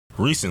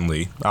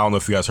recently. I don't know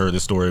if you guys heard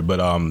this story, but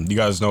you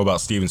guys know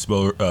about Steven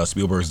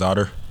Spielberg's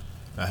daughter?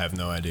 I have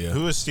no idea.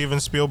 Who is Steven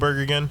Spielberg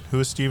again? Who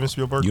is Steven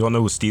Spielberg? You don't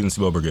know who Steven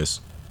Spielberg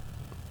is?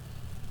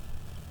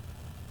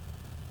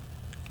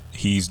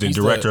 He's the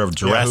director of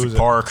Jurassic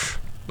Park,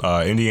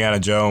 Indiana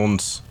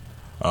Jones,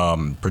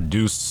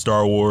 produced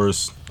Star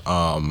Wars.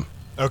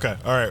 Okay,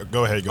 all right,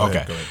 go ahead. Go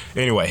ahead.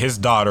 Anyway, his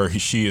daughter,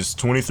 she is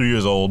 23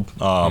 years old,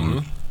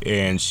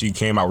 and she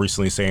came out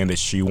recently saying that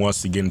she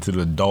wants to get into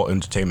the adult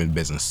entertainment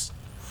business.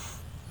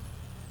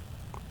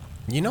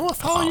 You know what?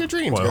 Follow your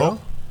dreams,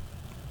 girl.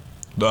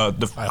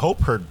 I hope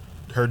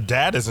her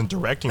dad isn't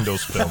directing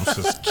those films,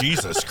 because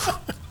Jesus Christ.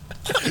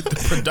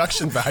 The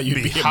production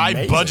value be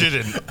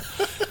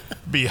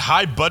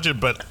high budget,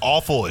 but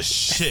awful as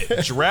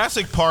shit.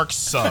 Jurassic Park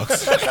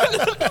sucks.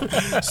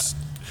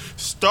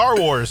 Star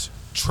Wars,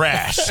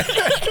 trash.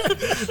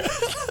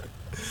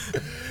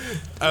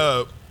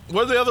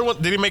 What are the other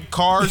one? Did he make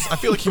Cars? I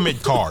feel like he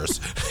made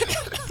Cars.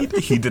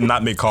 He did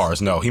not make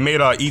Cars. No, he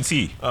made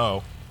E.T.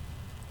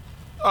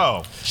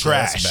 Oh,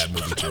 trash. That's a bad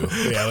movie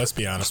too. Yeah, let's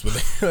be honest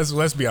with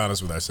let's be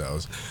honest with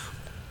ourselves.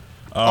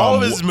 All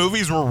of his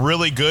movies were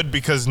really good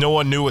because no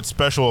one knew what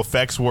special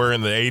effects were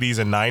in the 80s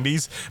and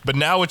 90s. But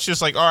now it's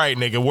just like, all right,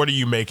 nigga, what are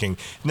you making?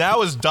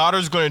 Now his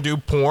daughter's going to do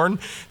porn.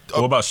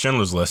 What about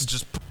Schindler's List?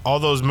 Just all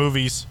those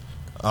movies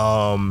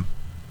were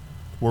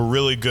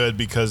really good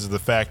because of the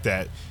fact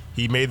that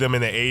he made them in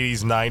the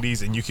 80s,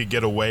 90s, and you could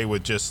get away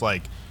with just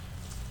like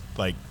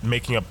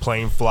making a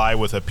plane fly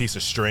with a piece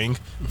of string.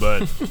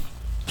 But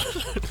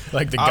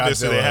like the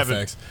obviously Godzilla they haven't.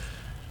 effects.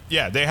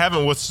 Yeah, they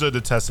haven't withstood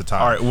the test of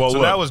time. All right, well, so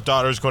look. now his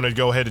daughter's going to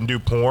go ahead and do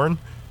porn.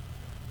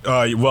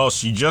 Well,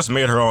 she just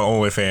made her own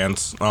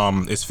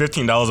OnlyFans. It's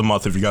 $15 a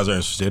month if you guys are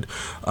interested.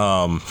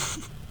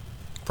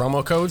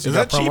 Promo codes? Is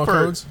that cheaper?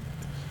 Codes?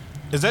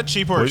 Is that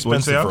cheap or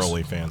expensive for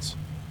OnlyFans?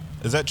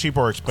 Is that cheap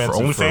or expensive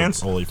for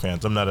OnlyFans? For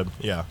OnlyFans, I'm not a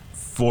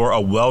For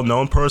a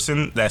well-known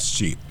person, that's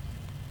cheap.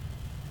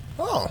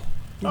 Oh,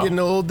 you're getting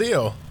a little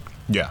deal.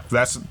 Yeah,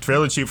 that's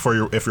fairly cheap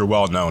for if you're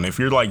well known. If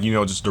you're like,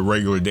 just a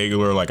regular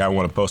dagular, like I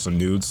want to post some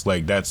nudes,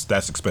 like that's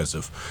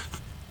expensive.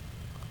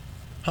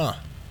 Huh.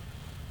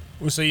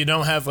 So you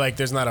don't have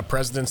there's not a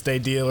President's Day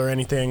deal or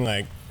anything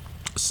like.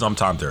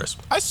 Sometimes there is.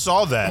 I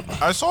saw that.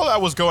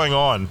 Was going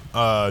on.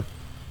 I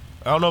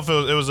don't know if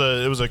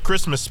it was a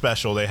Christmas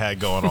special they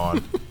had going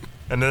on,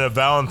 and then a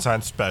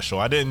Valentine's special.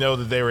 I didn't know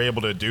that they were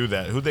able to do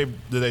that. Did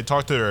they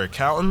talk to their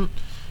accountant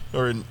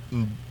or?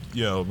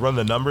 Run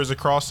the numbers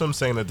across them,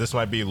 saying that this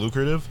might be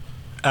lucrative?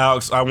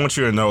 Alex, I want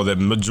you to know that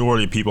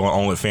majority of people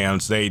on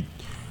OnlyFans,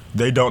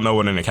 they don't know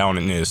what an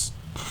accountant is.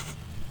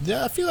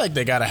 Yeah, I feel like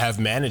they gotta have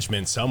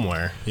management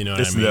somewhere. You know what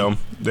it's I mean?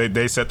 Them.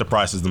 They set the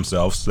prices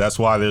themselves. That's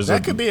why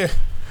that could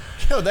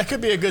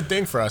be a good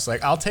thing for us.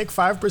 Like I'll take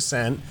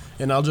 5%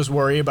 and I'll just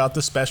worry about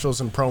the specials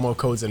and promo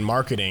codes and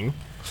marketing,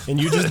 and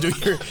you just do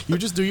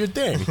your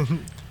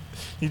thing.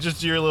 You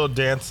just do your little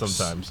dance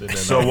sometimes.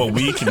 So what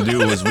we can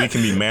do is we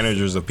can be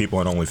managers of people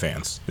on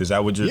OnlyFans. Is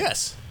that what you're?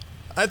 Yes,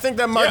 I think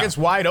that market's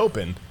wide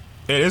open.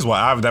 It is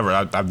wide.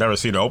 I've never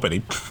seen an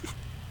opening.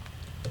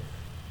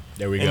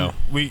 There we go.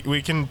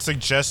 We can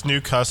suggest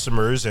new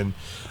customers, and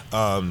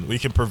we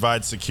can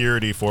provide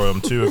security for them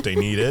too if they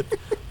need it.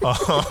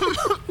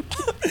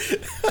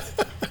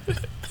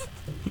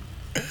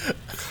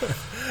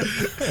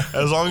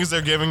 As long as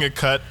they're giving a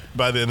cut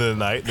by the end of the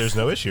night, there's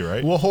no issue,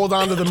 right? We'll hold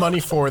on to the money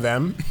for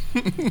them.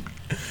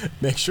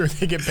 Make sure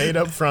they get paid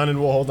up front, and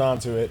we'll hold on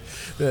to it.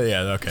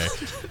 Yeah, okay.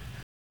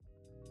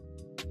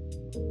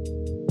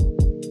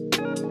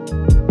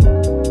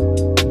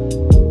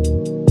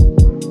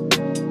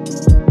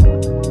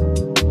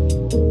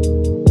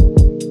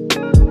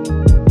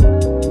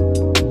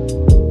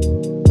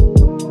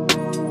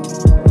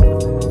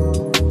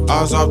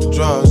 I was off the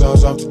drugs, I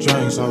was off the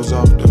drinks, I was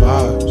off the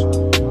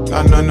vibes.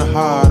 Got nothing to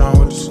hide, I'm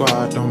with the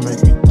squad, don't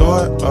make me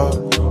throw it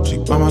up. She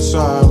by my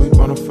side, we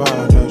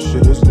bonafide, that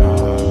shit is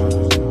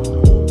nice.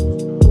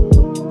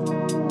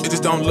 It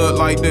just don't look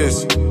like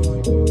this.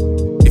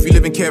 If you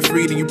living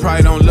carefree, then you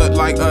probably don't look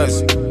like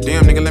us.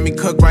 Damn, nigga, let me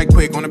cook right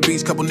quick. On the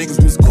beach, couple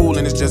niggas was cool,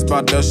 and it's just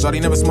about us.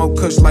 Shawty never smoke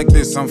kush like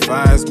this. I'm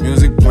fast,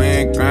 music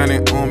playing,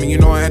 grinding on me. You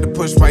know I had to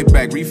push right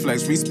back.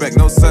 Reflex, respect,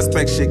 no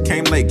suspect. Shit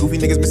came late. Goofy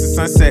niggas missing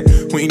sunset.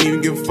 We ain't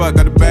even give a fuck.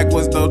 Got the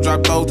backwards though,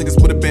 drop those niggas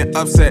would've been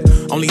upset.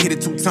 Only hit it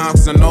 2 times,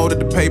 cause I know that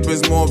the paper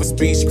is more of a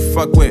speed she can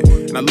fuck with.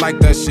 And I like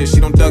that shit. She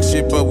don't duck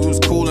shit, but we was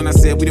cool, and I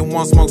said we didn't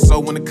want smoke. So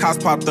when the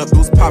cops popped up,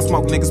 those pop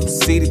smoke niggas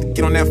proceeded to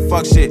get on that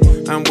fuck shit.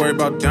 I'm worried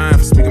about dying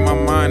for speaking my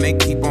mind. They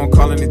keep on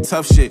calling it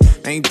tough shit.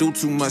 They ain't do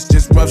too much,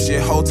 just rough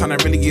shit. Whole time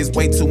that really is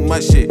way too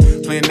much shit.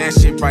 Playing that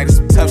shit right is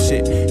some tough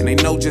shit. And they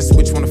know just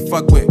which one to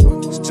fuck with.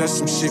 It's just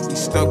some shit we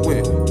stuck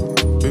with.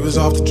 We was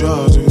off the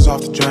drugs, we was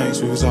off the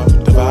drinks, we was off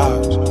the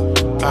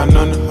vibes. Got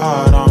nothing to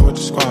hide, on with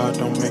the squad,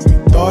 don't make me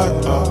throw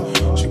it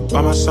up. She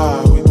by my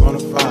side, we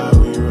bonafide,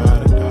 we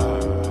ride or die.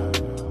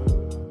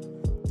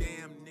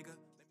 Damn, nigga.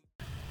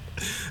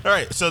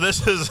 Alright, so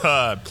this is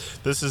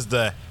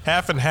the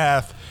half and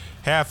half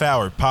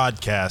hour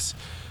podcast,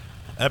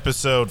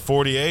 episode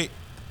 48.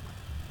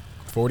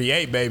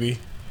 48, baby.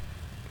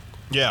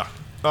 Yeah.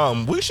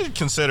 We should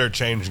consider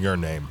changing our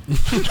name.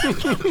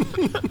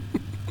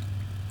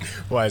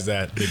 Why is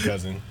that, big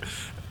cousin?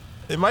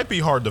 It might be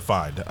hard to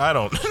find. I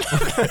don't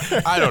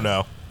I don't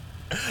know.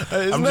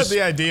 Isn't that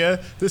the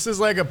idea? This is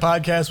like a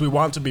podcast we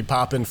want to be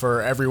popping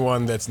for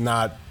everyone that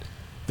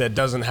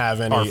doesn't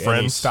have Our any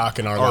friends, stock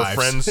in our our lives.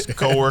 friends,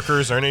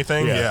 coworkers, or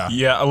anything. Yeah. Yeah.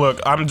 Yeah, look,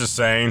 I'm just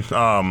saying.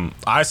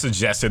 I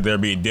suggested there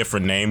be a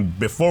different name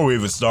before we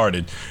even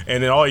started,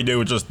 and then all you did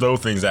was just throw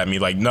things at me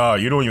like, "No,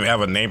 you don't even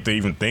have a name to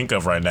even think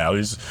of right now.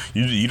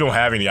 You don't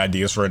have any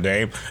ideas for a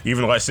name."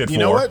 Even though I said You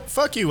know what?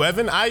 Fuck you,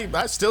 Evan.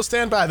 I still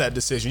stand by that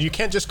decision. You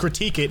can't just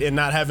critique it and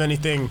not have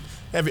anything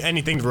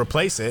to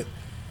replace it.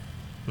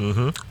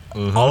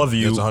 all of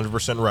you, That's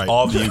 100% right.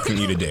 all of you can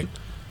eat a dick.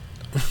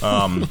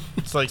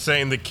 It's like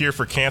saying the cure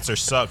for cancer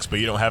sucks, but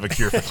you don't have a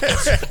cure for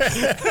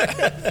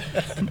cancer.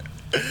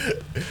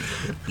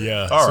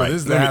 Yeah. All so right, this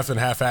is the let me-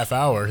 half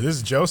hour. This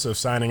is Joseph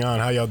signing on.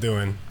 How y'all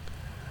doing?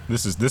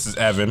 This is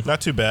Evan.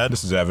 Not too bad.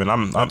 This is Evan.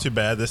 I'm Not too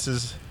bad. This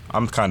is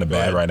I'm kind of Go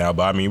bad ahead. right now,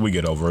 but I mean, we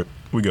get over it.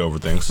 We get over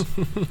things.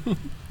 all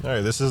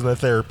right. This isn't a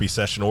therapy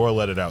session or a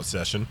let it out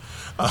session.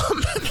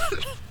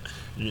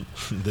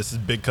 This is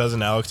Big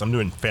Cousin Alex. I'm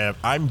doing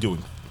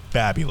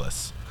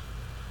fabulous.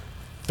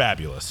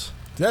 Fabulous.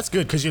 That's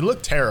good because you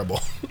look terrible.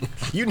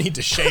 You need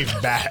to shave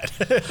bad.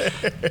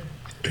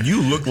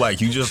 You look like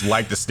you just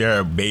like to stare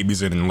at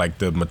babies in like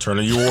the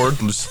maternity ward.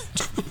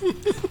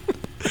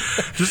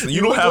 Just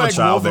you don't look have like a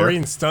child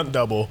Wolverine stunt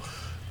double.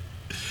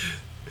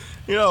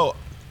 You know,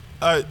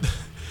 I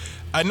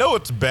know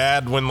it's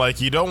bad when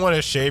like you don't want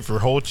to shave your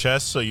whole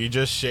chest, so you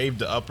just shave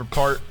the upper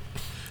part.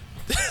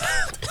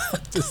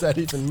 What does that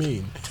even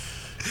mean?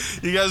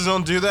 You guys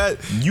don't do that?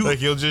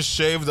 You'll just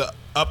shave the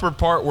upper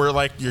part where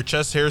like your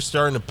chest hair is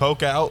starting to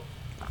poke out.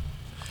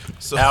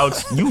 So there.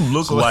 Alex, you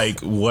look like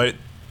what?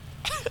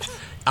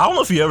 I don't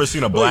know if you ever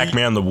seen a black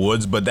man in the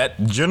woods, but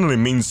that generally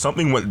means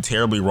something went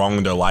terribly wrong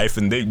in their life,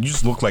 and you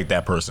just look like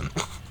that person.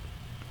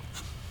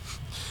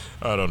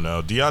 I don't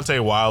know.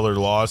 Deontay Wilder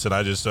lost, and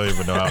I just don't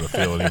even know how to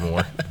feel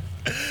anymore.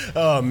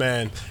 Oh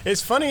man,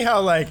 it's funny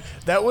how like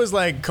that was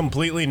like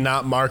completely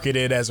not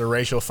marketed as a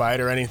racial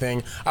fight or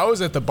anything. I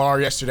was at the bar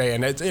yesterday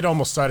and it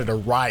almost started a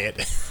riot.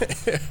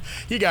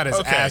 He got his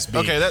ass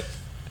beat. Okay,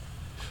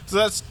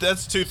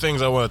 that's two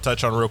things I want to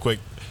touch on real quick.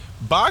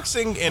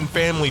 Boxing and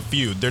Family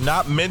Feud, they're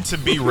not meant to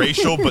be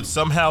racial, but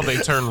somehow they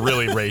turn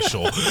really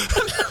racial.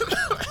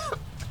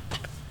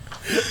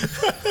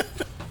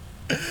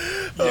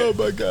 Oh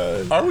my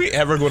god. Are we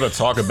ever going to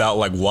talk about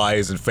like why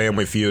is in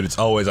Family Feud it's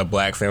always a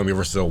black family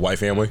versus a white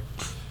family?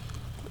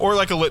 Or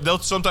like they'll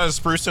sometimes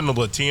spruce in a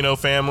Latino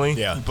family.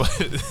 Yeah. But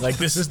Like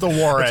this is the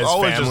Juarez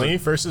always just family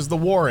versus the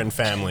Warren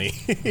family.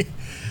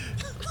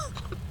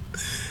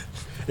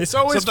 It's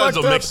always sometimes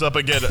fucked they'll up. mix up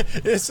again.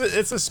 It's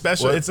a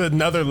special. What? It's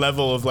another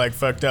level of like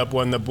fucked up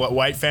when the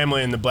white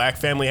family and the black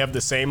family have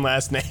the same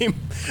last name.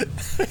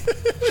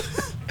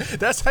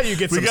 That's how you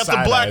get. We some got the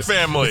side black eyes.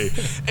 family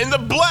and the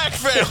black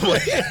family.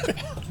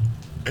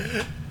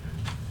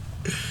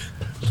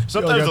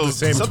 Sometimes got the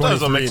same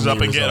they'll mix it up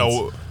 23andMe and get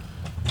results.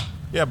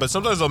 but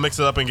sometimes they'll mix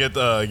it up and get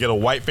a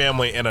white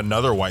family and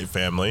another white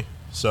family.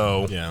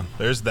 So Yeah.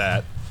 there's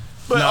that.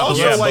 But No,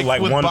 also yeah, but like,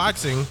 like with one-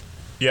 boxing,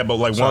 Yeah, but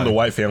like one of Sorry. the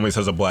white families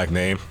has a black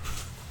name.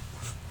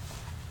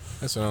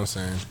 That's what I'm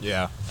saying.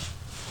 yeah.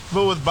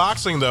 But with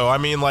boxing though, I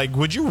mean, like,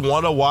 would you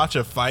want to watch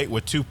a fight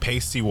with two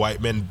pasty white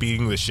men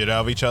beating the shit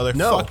out of each other?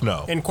 No, Fuck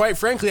no. And quite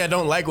frankly, I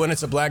don't like when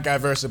it's a black guy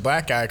versus a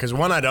black guy because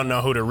one, I don't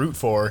know who to root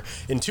for,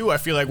 and two, I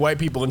feel like white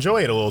people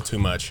enjoy it a little too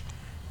much.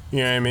 You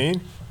know what I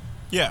mean?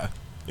 Yeah,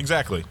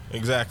 exactly.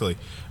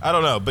 I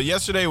don't know, but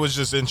yesterday was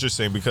just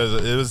interesting because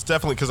it was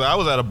definitely because I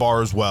was at a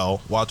bar as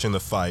well watching the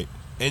fight,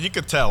 and you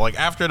could tell like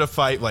after the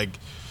fight, like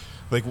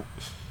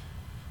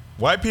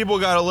white people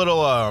got a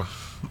little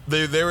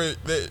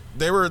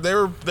they were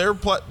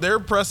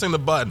pressing the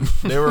button.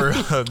 They were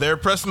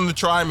pressing the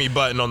try me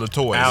button on the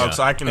toys. Alex,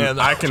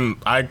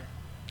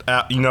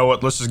 you know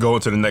what? Let's just go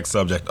into the next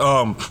subject.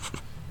 No.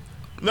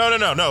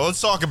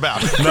 Let's talk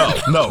about it.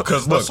 No,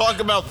 because look,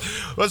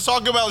 Let's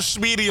talk about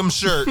Medium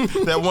Shirt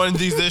that won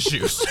these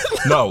issues.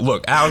 no,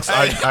 look, Alex.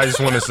 I just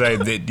want to say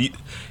that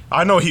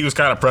I know he was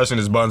kind of pressing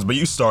his buttons, but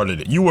you started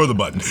it. You were the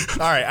button. All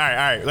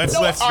right. Let's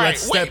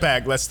step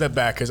back. Let's step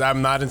back because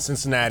I'm not in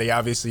Cincinnati.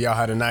 Obviously, y'all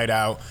had a night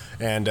out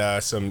and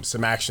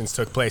some actions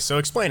took place. So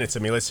explain it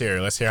to me. Let's hear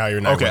it. Let's hear how your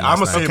night Okay, went. I'm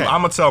last night.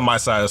 gonna tell my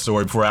side of the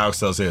story before Alex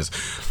tells his.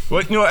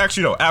 Well,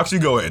 actually, no. Alex, you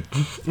go ahead.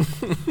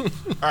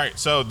 All right,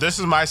 so this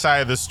is my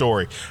side of the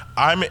story.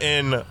 I'm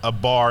in a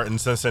bar in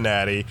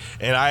Cincinnati,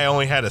 and I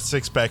only had a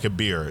 6-pack of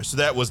beer, so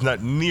that was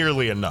not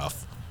nearly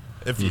enough.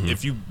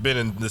 If you've been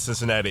in the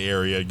Cincinnati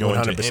area, going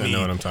 100% to any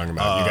know what I'm talking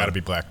about. You got to be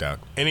blacked out.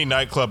 any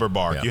nightclub or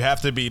bar, Yeah. you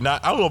have to be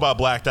not. I don't know about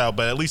blacked out,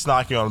 but at least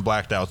knocking on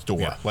blacked out's door.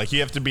 Yeah. Like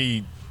you have to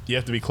be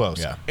close.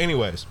 Yeah.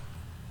 Anyways,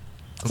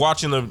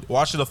 watching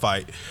the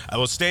fight, I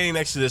was standing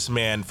next to this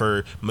man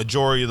for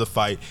majority of the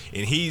fight,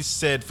 and he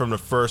said from the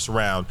first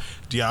round,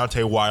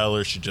 Deontay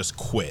Wilder should just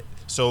quit.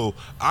 So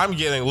I'm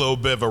getting a little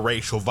bit of a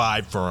racial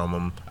vibe from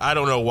him. I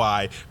don't know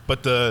why,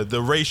 but the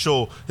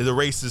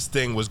racist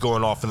thing was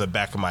going off in the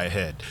back of my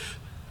head.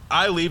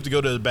 I leave to go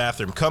to the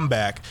bathroom, come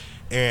back,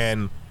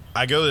 and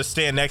I go to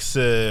stand next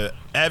to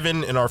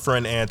Evan and our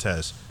friend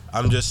Antes.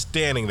 I'm just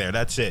standing there.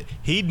 That's it.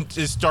 He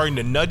is starting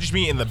to nudge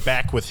me in the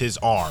back with his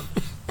arm.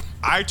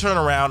 I turn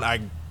around. I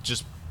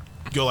just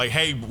go like,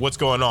 hey, what's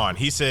going on?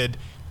 He said,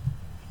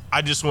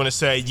 I just want to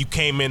say you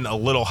came in a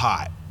little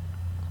hot.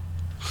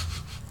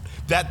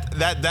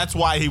 That's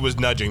why he was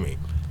nudging me.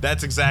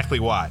 That's exactly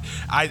why.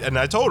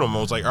 I told him, I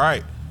was like, all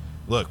right,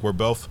 look, we're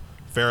both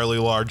fairly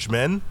large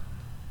men.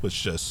 Let's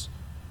just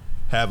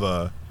have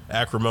a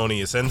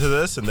acrimonious end to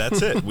this, and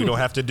that's it. We don't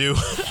have to do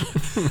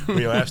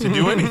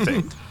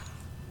anything.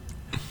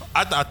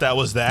 I thought that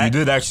was that. You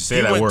did actually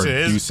say that word.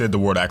 You said the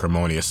word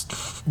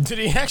acrimonious. Did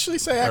he actually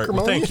say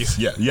acrimonious? Well, thank you.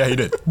 Yeah, he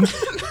did.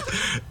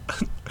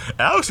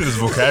 Alex's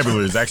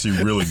vocabulary is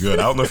actually really good.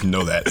 I don't know if you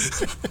know that.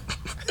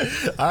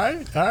 All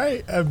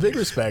right. Big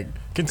respect.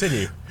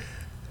 Continue.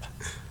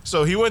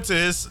 So he went to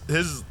his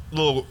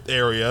little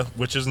area,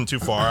 which isn't too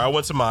far. I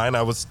went to mine.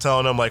 I was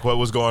telling him like what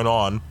was going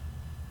on,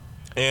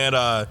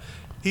 and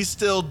he's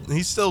still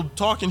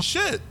talking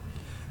shit.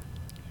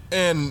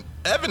 And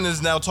Evan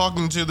is now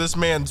talking to this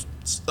man's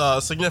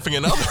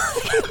significant other.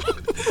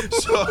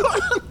 So,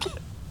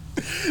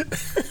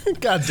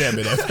 God damn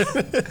it,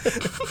 Evan.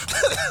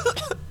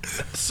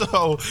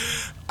 So,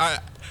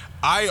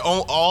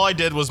 all I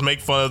did was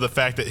make fun of the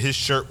fact that his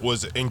shirt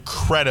was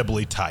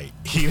incredibly tight.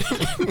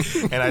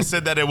 And I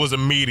said that it was a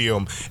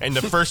medium. And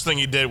the first thing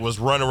he did was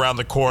run around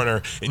the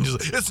corner and just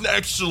like, it's an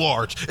extra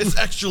large. It's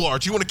extra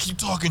large. You want to keep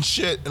talking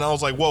shit? And I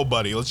was like, whoa,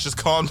 buddy, let's just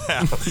calm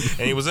down.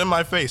 And he was in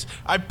my face.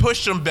 I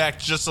pushed him back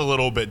just a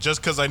little bit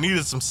just because I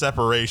needed some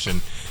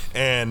separation.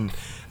 And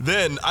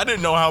then I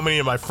didn't know how many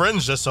of my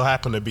friends just so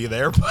happened to be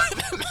there,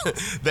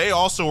 but they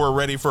also were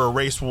ready for a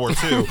race war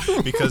too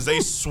because they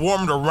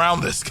swarmed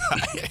around this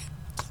guy.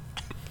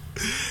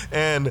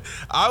 And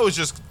I was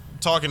just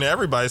talking to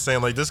everybody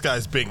saying like, this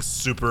guy's being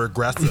super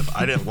aggressive.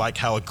 I didn't like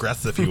how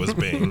aggressive he was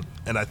being,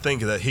 and I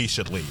think that he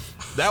should leave.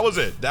 That was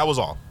it. That was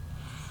all.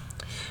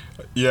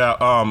 Yeah,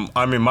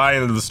 I mean, my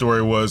end of the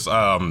story was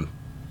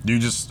you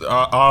just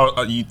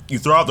you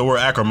throw out the word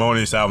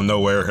acrimonious out of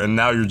nowhere, and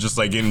now you're just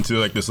like getting into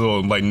like this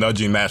little like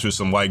nudging match with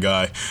some white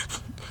guy.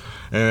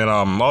 And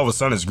all of a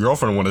sudden his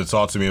girlfriend wanted to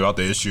talk to me about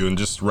the issue and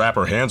just wrap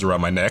her hands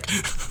around my neck.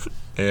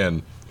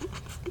 And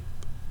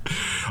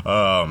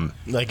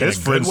like his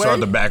friend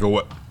started to back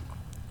away.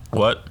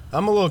 What?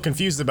 I'm a little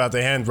confused about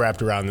the hand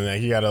wrapped around the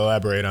neck. You got to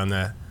elaborate on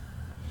that.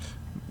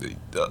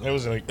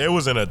 It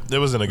was in a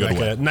good Like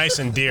way. nice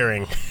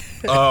endearing.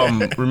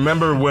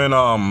 Remember when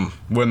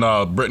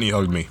Brittany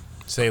hugged me?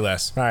 Say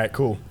less. All right,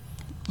 cool.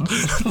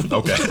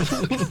 Okay.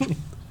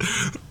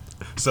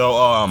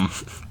 So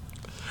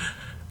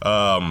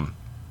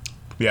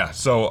yeah.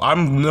 So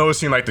I'm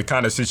noticing like the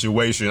kind of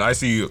situation I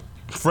see.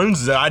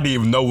 Friends that I didn't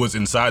even know was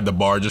inside the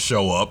bar just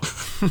show up.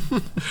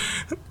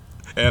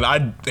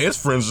 And his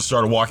friends just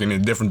started walking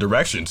in a different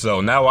direction. So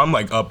now I'm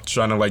like up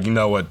trying to like,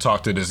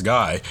 talk to this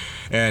guy.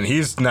 And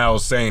he's now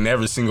saying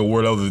every single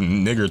word other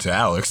than nigger to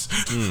Alex.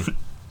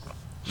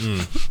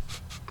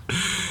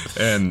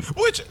 And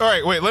which, all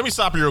right, wait, let me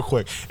stop you real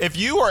quick. If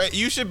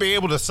you should be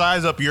able to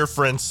size up your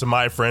friends to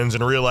my friends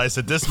and realize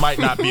that this might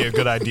not be a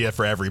good idea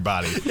for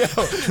everybody.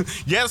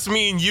 Yes,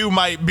 me and you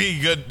might be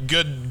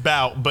good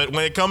bout, but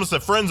when it comes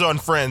to friends on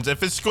friends,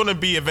 if it's going to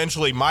be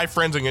eventually my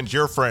friends against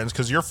your friends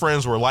because your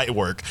friends were light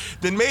work,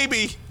 then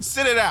maybe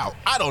sit it out.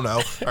 I don't know.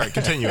 All right,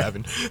 continue,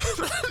 Evan.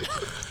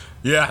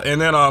 yeah, and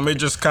then it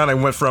just kind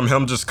of went from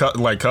him just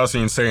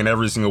cussing and saying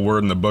every single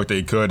word in the book that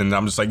he could, and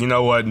I'm just like, you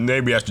know what?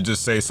 Maybe I should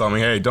just say something.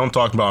 Hey, don't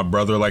talk about my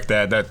brother like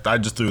that. That I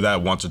just threw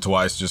that once or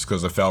twice just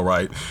because it felt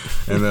right.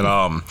 And then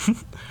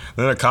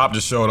then a cop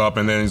just showed up,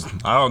 and then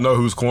I don't know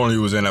whose corner he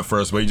was in at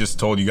first, but he just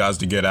told you guys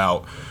to get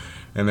out.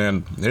 And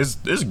then his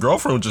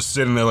girlfriend was just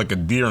sitting there like a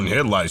deer in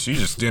headlights. She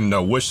just didn't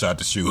know which side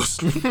to choose.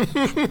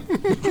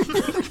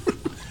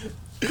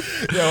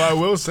 Yo, I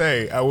will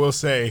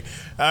say,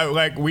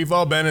 like we've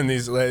all been in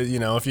these,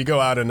 if you go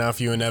out enough,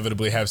 you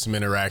inevitably have some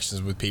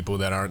interactions with people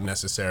that aren't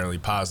necessarily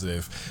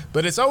positive.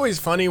 But it's always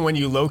funny when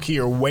you low-key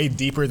are way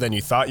deeper than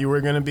you thought you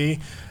were going to be.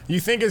 You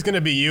think it's going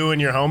to be you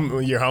and your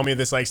homie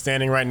that's like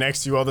standing right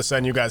next to you. All of a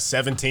sudden you got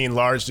 17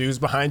 large dudes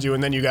behind you,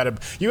 and then you have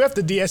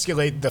to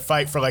de-escalate the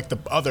fight for like the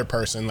other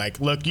person.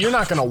 Like, look, you're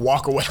not going to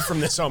walk away from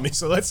this homie,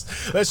 so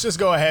let's just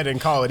go ahead and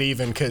call it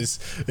even because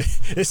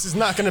this is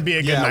not going to be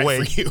a good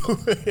night for you.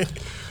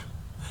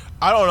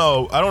 I don't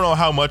know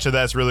how much of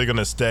that's really going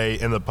to stay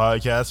in the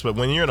podcast, but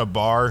when you're in a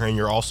bar and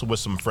you're also with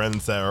some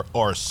friends that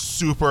are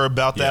super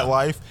about that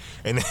life,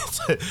 and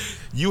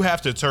you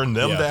have to turn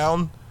them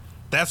down,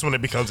 That's when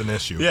it becomes an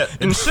issue. Yeah,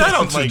 and shout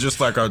out to Like- just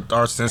like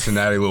our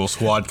Cincinnati little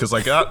squad, because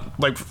like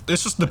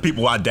it's just the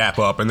people I dap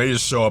up and they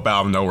just show up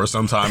out of nowhere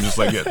sometimes. Just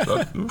like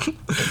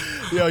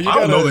Yo, you I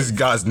don't know gotta- these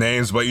guys'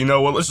 names, but you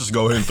know what? Let's just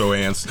go ahead and throw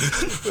hands.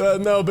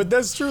 No, but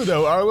that's true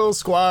though. Our little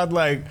squad,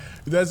 like,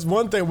 that's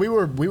one thing. We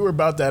were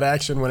about that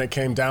action when it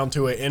came down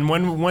to it. And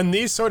when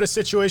these sort of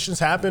situations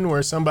happen,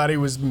 where somebody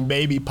was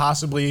maybe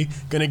possibly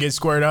gonna get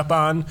squared up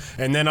on,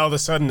 and then all of a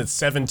sudden it's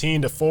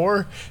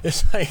 17-4,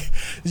 it's like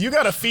you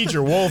gotta feed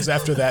your wolves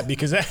after that.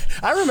 Because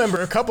I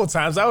remember a couple of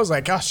times I was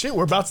like, oh shit,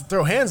 we're about to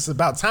throw hands. It's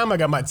about time. I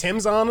got my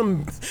Timbs on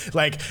them.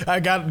 Like I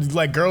got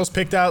like girls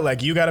picked out.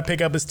 Like you gotta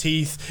pick up his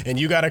teeth, and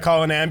you gotta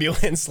call an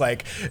ambulance.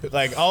 Like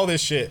all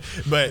this shit,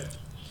 but.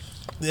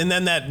 And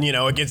then that, you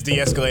know, it gets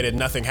de-escalated,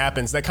 nothing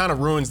happens. That kind of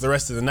ruins the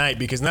rest of the night,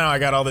 because now I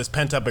got all this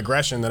pent-up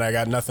aggression that I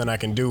got nothing I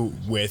can do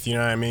with, you know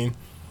what I mean?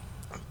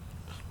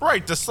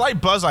 Right, the slight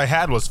buzz I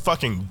had was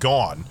fucking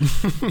gone.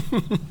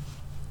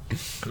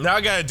 Now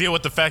I gotta deal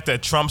with the fact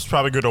that Trump's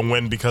probably gonna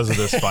win because of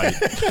this fight.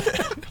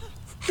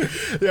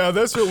 Yeah,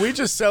 that's what we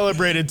just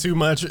celebrated too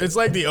much. It's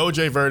like the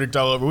OJ verdict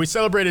all over. We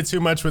celebrated too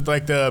much with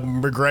like the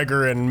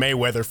McGregor and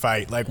Mayweather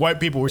fight. Like white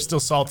people were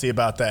still salty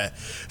about that.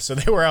 So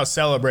they were out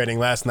celebrating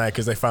last night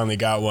because they finally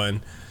got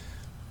one.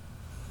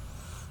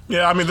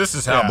 Yeah, I mean, this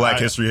is how Yeah, Black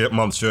History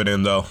Month should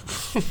end, though.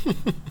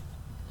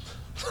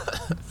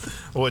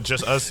 What,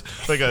 just us,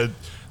 like a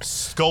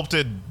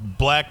sculpted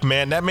black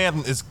man? That man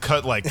is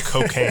cut like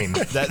cocaine.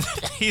 That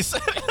he's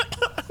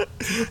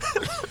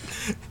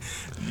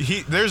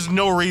there's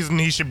no reason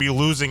he should be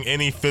losing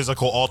any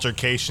physical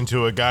altercation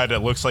to a guy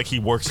that looks like he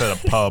works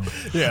at a pub.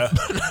 Yeah.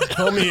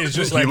 Homie is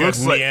just like a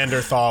looks like-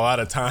 Neanderthal out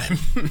of time.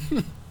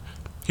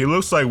 He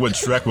looks like what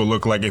Shrek would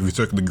look like if he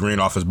took the green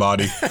off his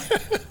body.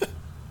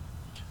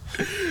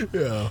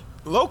 Yeah.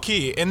 Low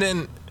key. And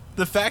then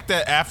the fact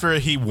that after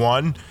he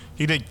won,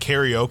 he did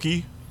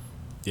karaoke.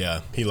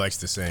 Yeah, he likes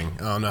to sing.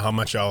 I don't know how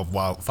much y'all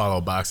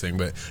follow boxing,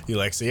 but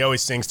he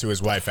always sings to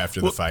his wife after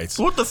the fights.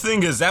 What the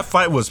thing is, that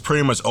fight was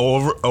pretty much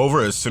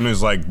over as soon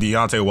as like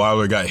Deontay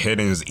Wilder got hit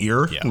in his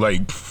ear. Yeah.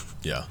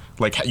 Yeah.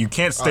 Like you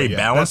can't stay yeah,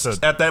 balanced that's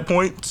at that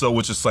point. So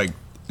it's just like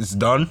it's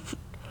done.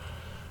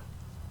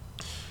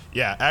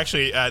 Yeah,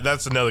 actually,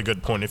 that's another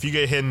good point. If you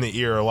get hit in the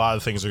ear, a lot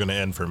of things are going to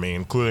end for me,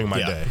 including my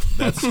Yeah. day.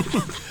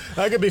 That's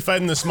I could be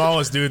fighting the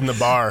smallest dude in the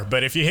bar,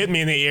 but if you hit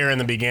me in the ear in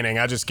the beginning,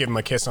 I just give him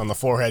a kiss on the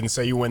forehead and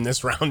say, "You win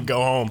this round,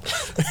 go home."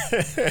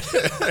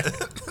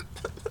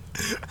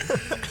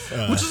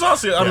 Which is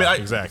honestly, I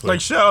mean, exactly.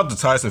 like shout out to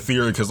Tyson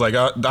Fury, because like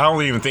I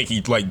don't even think he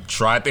like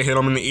tried to hit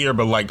him in the ear,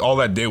 but like all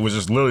that did was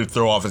just literally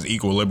throw off his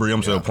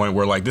equilibrium to the point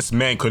where like this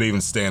man couldn't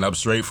even stand up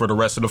straight for the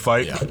rest of the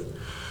fight. Yeah.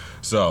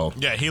 So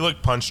yeah, he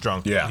looked punch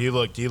drunk. Yeah. he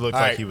looked like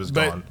right, he was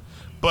but- gone.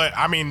 But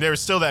I mean,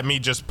 there's still that me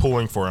just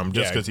pulling for him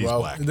just because he's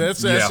black.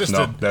 That's yeah, just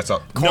no, a that's a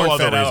corn-fed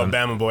other reason.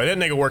 Alabama boy. That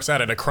nigga works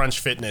out at a Crunch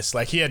Fitness.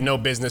 Like, he had no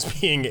business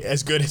being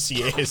as good as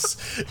he is.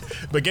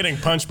 But getting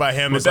punched by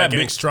him is that like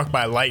getting be- struck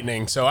by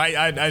lightning. So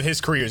his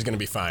career is going to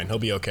be fine. He'll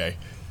be okay.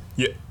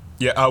 Yeah.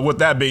 Yeah, with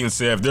that being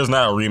said, if there's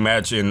not a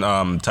rematch in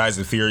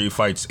Tyson Fury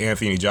fights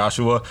Anthony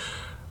Joshua,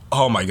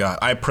 oh my God,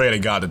 I pray to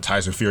God that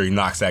Tyson Fury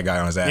knocks that guy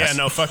on his ass. Yeah,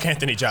 no, fuck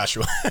Anthony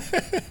Joshua.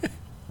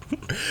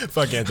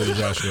 Fuck Anthony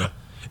Joshua.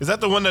 Is that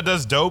the one that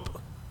does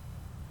dope?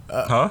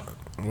 Huh?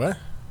 What?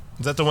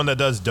 Is that the one that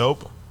does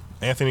dope?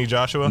 Anthony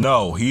Joshua?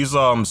 No, he's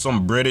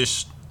some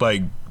British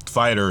like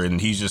fighter,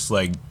 and he's just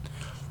like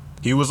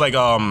he was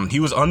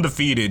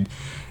undefeated,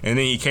 and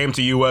then he came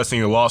to US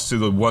and he lost to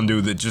the one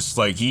dude that just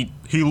like he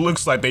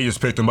looks like they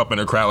just picked him up in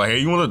a crowd like, hey,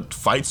 you want to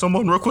fight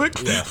someone real quick?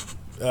 Yeah.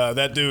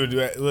 That dude,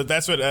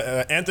 that's what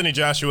Anthony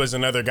Joshua is.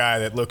 Another guy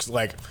that looks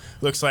like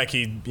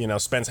he, you know,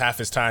 spends half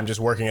his time just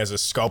working as a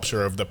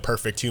sculpture of the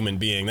perfect human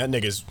being. That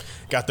nigga's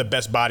got the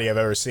best body I've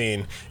ever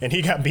seen, and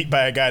he got beat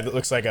by a guy that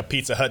looks like a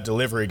Pizza Hut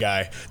delivery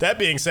guy. That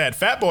being said,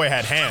 Fat Boy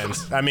had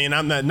hands. I mean,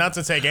 I'm not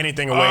to take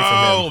anything away from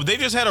Oh, him. they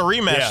just had a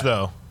rematch Yeah.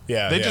 though.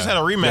 Yeah, they yeah. just had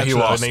a rematch he though,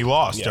 lost. and they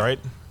lost, Yeah. right?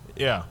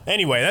 Yeah.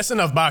 Anyway, that's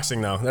enough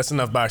boxing, though. That's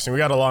enough boxing. We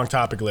got a long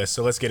topic list,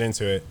 so let's get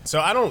into it. So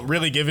I don't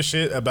really give a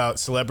shit about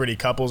celebrity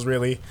couples,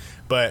 really,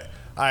 but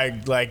I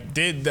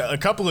did a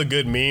couple of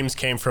good memes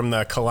came from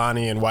the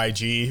Kalani and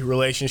YG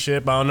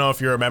relationship. I don't know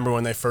if you remember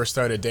when they first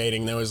started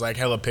dating. There was like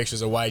hella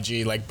pictures of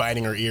YG like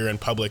biting her ear in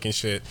public and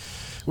shit,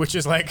 which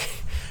is like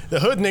the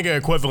hood nigga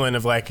equivalent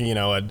of like, you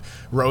know, a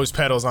rose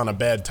petals on a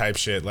bed type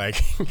shit.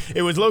 Like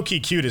it was low key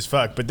cute as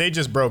fuck, but they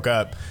just broke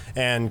up.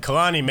 And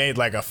Kalani made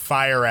like a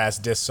fire ass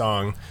diss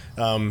song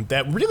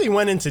that really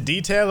went into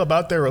detail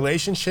about their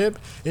relationship,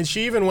 and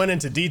she even went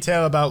into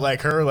detail about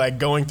like her like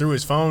going through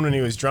his phone when he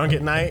was drunk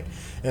at night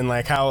and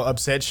like how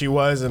upset she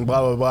was and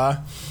blah blah blah.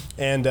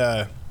 And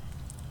a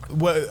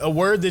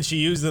word that she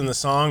used in the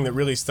song that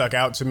really stuck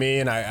out to me,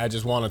 and I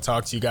just want to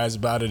talk to you guys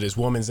about it, is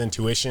woman's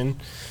intuition.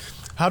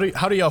 How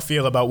do y'all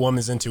feel about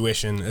woman's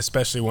intuition,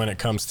 especially when it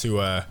comes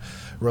to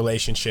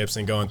relationships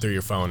and going through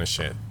your phone and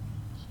shit?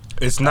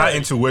 It's not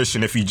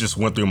intuition if you just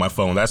went through my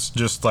phone. That's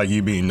just like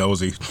you being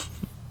nosy.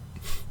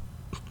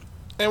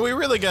 And we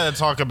really got to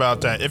talk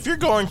about that. If you're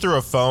going through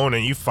a phone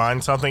and you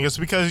find something, it's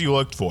because you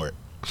looked for it.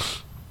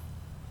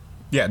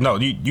 Yeah, no,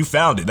 you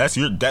found it.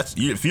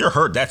 If you're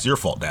hurt, that's your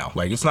fault now.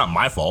 Like, it's not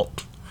my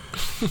fault.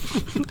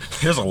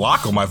 There's a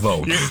lock on my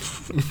phone.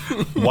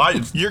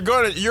 Why? You're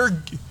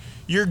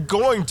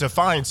going to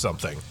find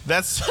something.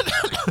 That's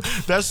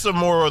the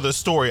moral of the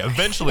story.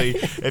 Eventually,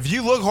 if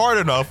you look hard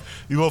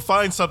enough, you will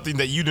find something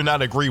that you do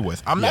not agree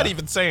with. I'm not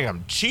even saying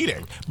I'm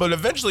cheating, but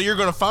eventually you're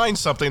going to find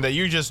something that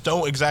you just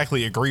don't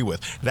exactly agree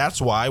with.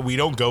 That's why we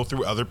don't go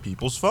through other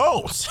people's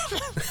phones.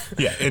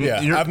 Yeah,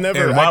 I've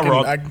never.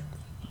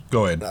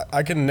 Go ahead.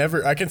 I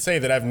can say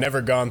that I've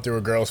never gone through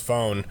a girl's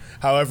phone.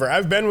 However,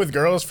 I've been with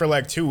girls for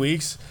like 2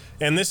 weeks,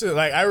 and this is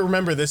like, I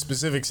remember this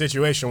specific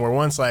situation where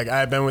once, like, I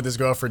had been with this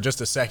girl for just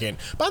a second.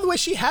 By the way,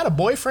 she had a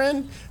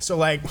boyfriend, so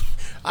like,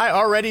 I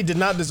already did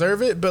not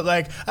deserve it. But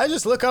like, I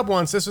just look up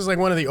once. This was like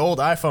one of the old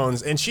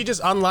iPhones, and she just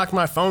unlocked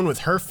my phone with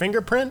her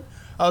fingerprint.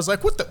 I was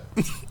like, what the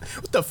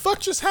fuck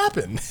just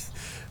happened?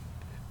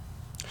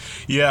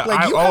 Yeah,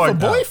 like, you have a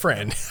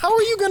boyfriend. How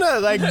are you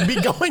gonna like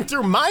be going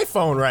through my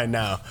phone right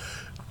now?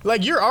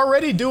 Like, you're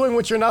already doing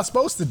what you're not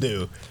supposed to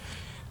do.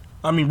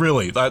 I mean,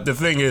 really, the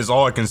thing is,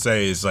 all I can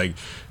say is, like,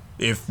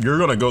 if you're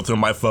going to go through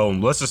my phone,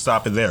 let's just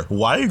stop it there.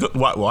 Why are you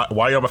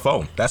on my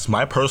phone? That's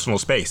my personal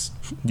space.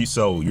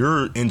 So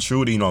you're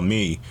intruding on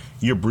me.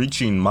 You're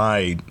breaching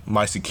my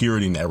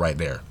security net right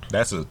there.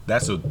 That's not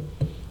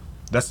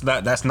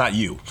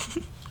you.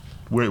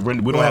 We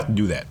don't have to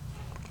do that.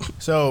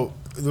 So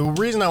the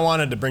reason I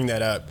wanted to bring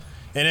that up,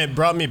 and it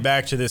brought me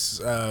back to this,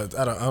 I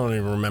don't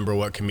even remember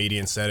what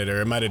comedian said it,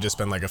 or it might have just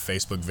been like a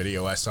Facebook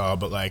video I saw,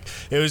 but like,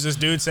 it was this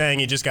dude saying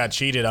he just got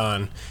cheated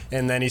on,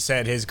 and then he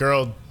said his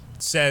girl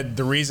said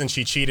the reason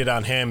she cheated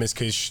on him is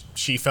because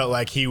she felt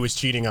like he was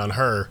cheating on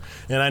her.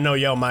 And I know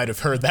y'all might have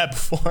heard that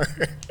before.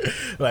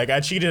 Like,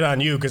 I cheated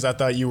on you because I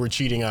thought you were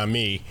cheating on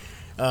me.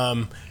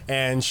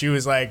 And he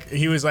was like,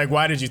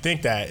 why did you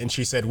think that? And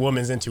she said,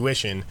 woman's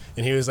intuition.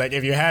 And he was like,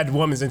 if you had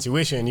woman's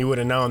intuition, you would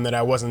have known that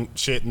I wasn't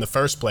shit in the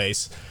first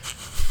place.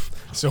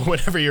 So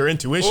whatever your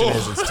intuition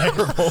is, it's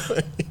terrible.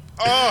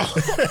 Oh,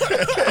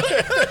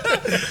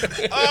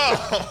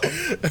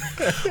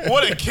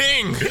 what a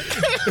king!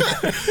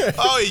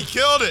 Oh, he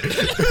killed it.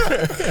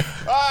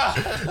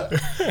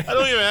 I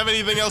don't even have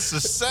anything else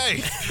to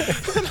say.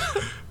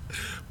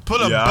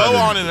 Put a bow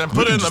on it and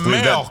put it in the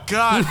mail.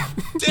 God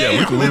damn. Yeah,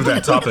 we can leave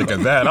that topic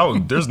at that.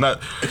 There's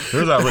not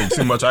really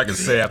too much I can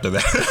say after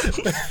that.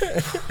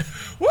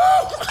 Woo!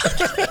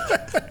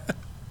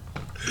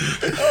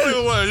 I don't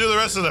even want to do the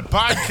rest of the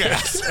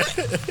podcast.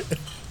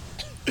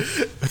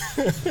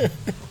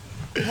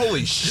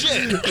 Holy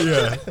shit.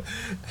 Yeah.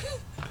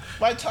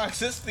 My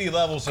toxicity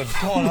levels have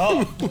gone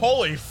up.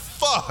 Holy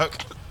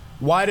fuck.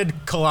 Why did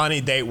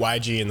Kalani date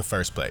YG in the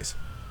first place?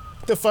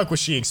 The fuck was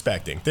she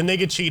expecting? The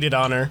nigga cheated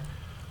on her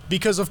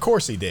because of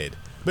course he did.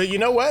 But you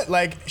know what?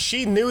 Like,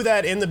 she knew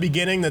that in the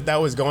beginning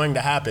that was going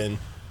to happen,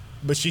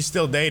 but she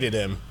still dated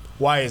him.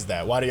 Why is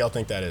that? Why do y'all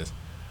think that is?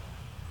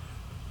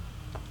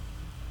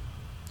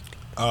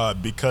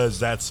 Because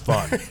that's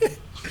fun.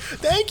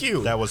 Thank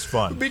you. That was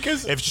fun.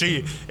 Because if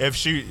she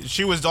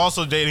was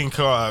also dating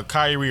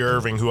Kyrie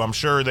Irving, who I'm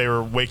sure they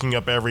were waking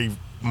up every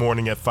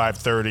morning at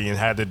 5:30 and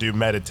had to do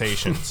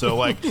meditation. So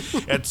like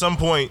at some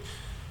point,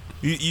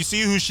 you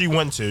see who she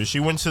went to. She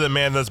went to the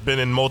man that's been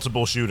in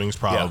multiple shootings,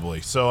 probably.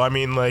 Yeah. So I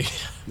mean, like,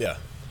 yeah,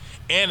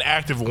 and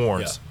active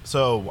warrants. Yeah.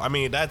 So I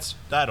mean, I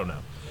don't know,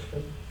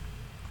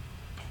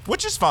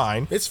 which is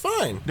fine. It's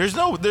fine. There's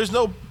no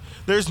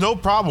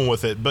problem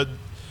with it, but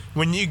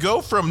when you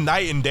go from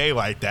night and day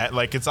like that,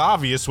 like, it's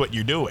obvious what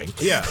you're doing.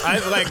 Yeah,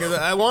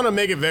 I want to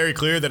make it very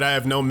clear that I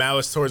have no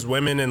malice towards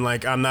women, and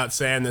like, I'm not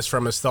saying this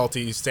from a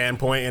salty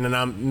standpoint, and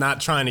I'm not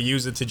trying to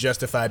use it to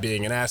justify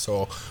being an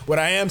asshole. What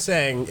I am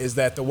saying is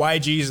that the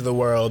YGs of the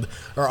world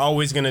are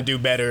always going to do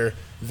better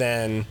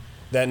than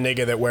that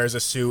nigga that wears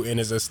a suit and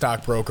is a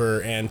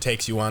stockbroker and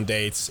takes you on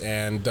dates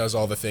and does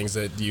all the things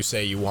that you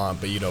say you want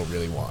but you don't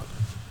really want.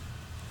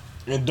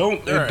 And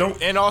don't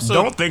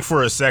think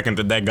for a second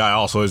that guy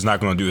also is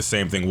not going to do the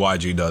same thing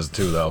YG does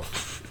too, though.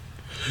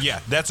 Yeah,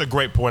 that's a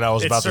great point. I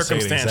was about to say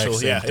the exact same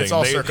thing. It's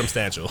all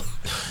circumstantial.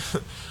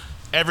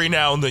 Every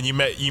now and then you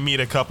meet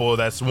a couple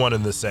that's one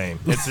and the same.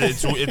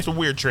 It's a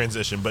weird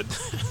transition, but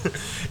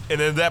and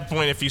at that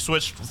point, if you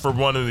switch from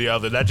one to the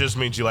other, that just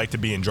means you like to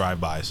be in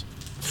drive-bys.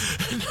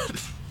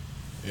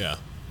 Yeah,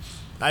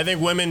 I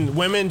think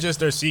women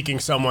just are seeking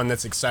someone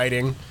that's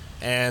exciting,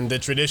 and the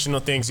traditional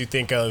things you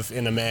think of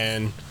in a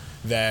man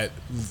that,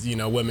 you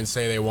know, women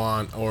say they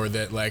want, or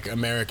that like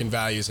American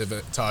values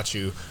have taught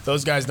you,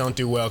 those guys don't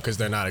do well because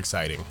they're not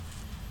exciting.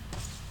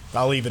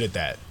 I'll leave it at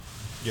that.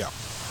 Yeah.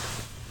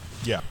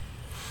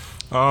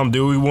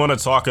 Do we want to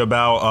talk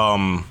about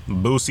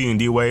Boosie and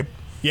D-Wade?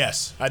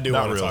 Yes, I do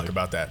want to talk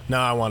about that. No,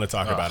 I want to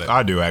talk about it.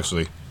 I do,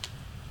 actually.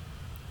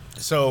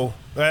 So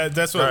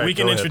that's what we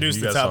can introduce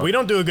the topic. We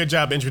don't do a good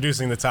job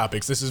introducing the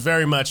topics. This is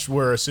very much,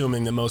 we're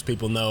assuming that most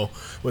people know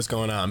what's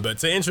going on. But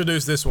to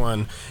introduce this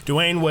one,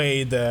 Dwayne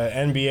Wade, the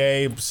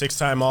NBA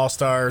 6-time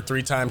All-Star,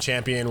 3-time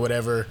champion,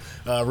 whatever,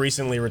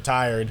 recently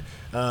retired.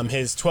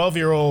 His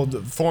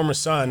 12-year-old former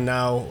son,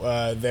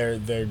 now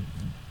they're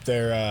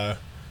they're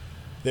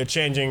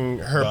changing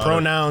her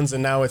pronouns,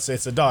 and now it's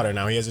a daughter.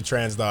 Now he has a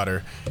trans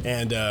daughter,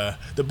 and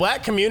the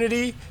black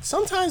community,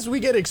 sometimes we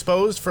get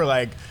exposed for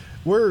like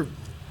we're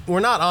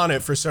not on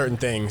it for certain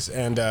things,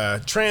 and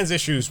trans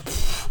issues,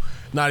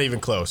 not even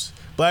close.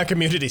 Black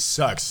community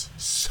sucks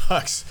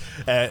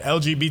at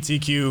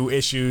LGBTQ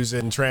issues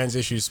and trans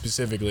issues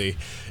specifically,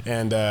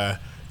 and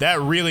that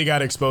really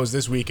got exposed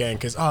this weekend.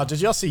 Because did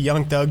y'all see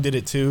Young Thug did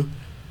it too?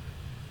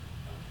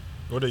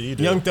 What did you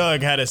do? Young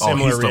Thug had a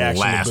similar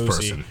reaction to Boosie.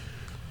 Person.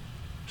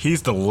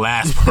 He's the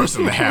last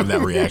person to have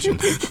that reaction.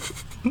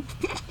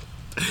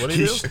 What do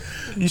you do?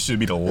 He should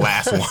be the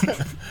last one.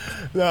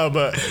 No,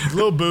 but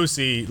Lil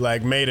Boosie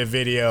like made a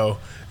video,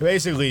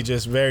 basically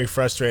just very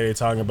frustrated,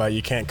 talking about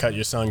you can't cut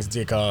your son's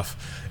dick off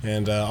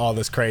and all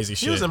this crazy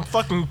shit. He was in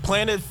fucking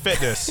Planet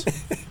Fitness.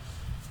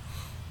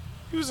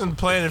 He was in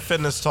Planet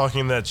Fitness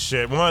talking that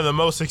shit. One of the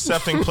most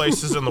accepting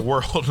places in the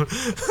world.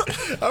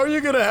 How are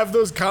you gonna have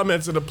those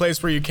comments in a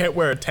place where you can't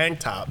wear a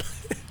tank top?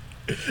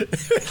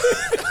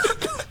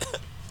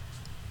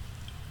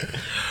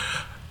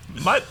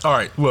 All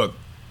right, look,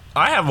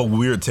 I have a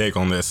weird take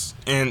on this,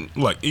 and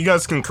look, you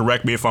guys can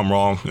correct me if I'm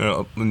wrong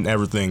and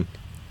everything.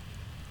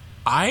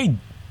 I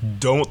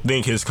don't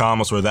think his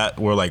comments were like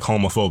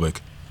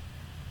homophobic.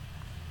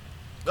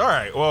 All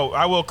right, well,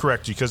 I will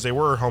correct you because they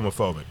were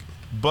homophobic,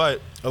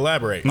 but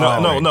Elaborate.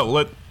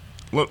 No.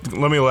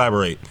 Let me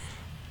elaborate.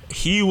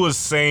 He was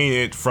saying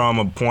it from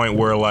a point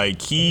where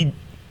like it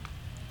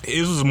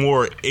was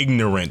more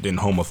ignorant than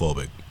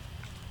homophobic.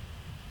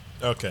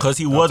 Okay. Because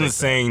he wasn't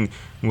saying,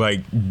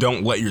 like,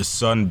 don't let your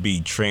son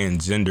be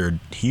transgendered.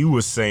 He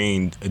was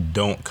saying,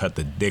 don't cut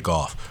the dick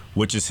off,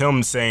 which is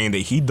him saying that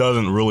he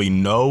doesn't really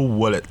know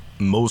what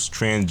most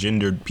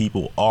transgendered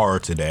people are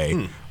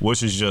today,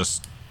 which is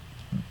just,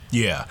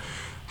 yeah.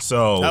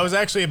 So I was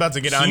actually about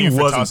to get on you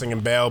for tossing him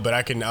bail, but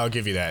I'll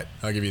give you that.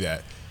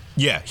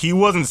 Yeah, he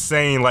wasn't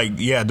saying, like,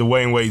 yeah,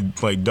 Dwayne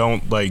Wade, like,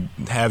 don't, like,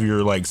 have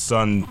your, like,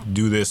 son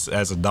do this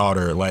as a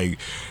daughter. Like,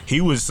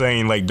 he was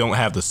saying, like, don't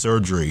have the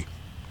surgery.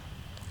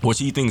 Which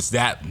he thinks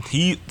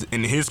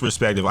in his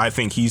perspective, I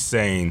think he's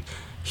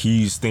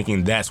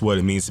thinking that's what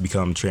it means to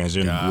become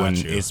transgender when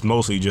it's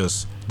mostly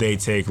just they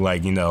take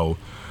like,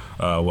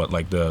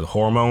 like the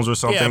hormones or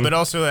something. Yeah, but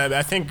also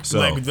I think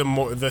like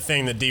the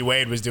thing that D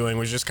Wade was doing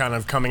was just kind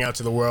of coming out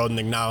to the world and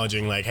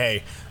acknowledging like,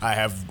 hey, I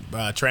have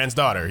a trans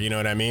daughter. You know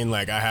what I mean?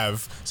 Like I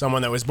have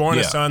someone that was born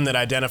a son that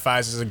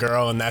identifies as a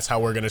girl, and that's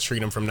how we're gonna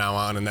treat him from now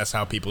on, and that's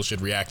how people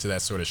should react to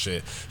that sort of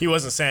shit. He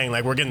wasn't saying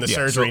like we're getting the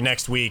surgery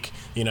next week,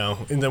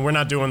 and then we're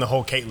not doing the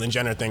whole Caitlyn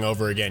Jenner thing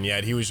over again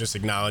yet. He was just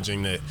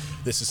acknowledging that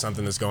this is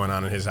something that's going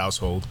on in his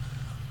household.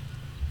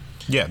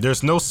 Yeah,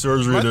 there's no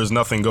surgery. There's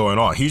nothing going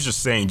on. He's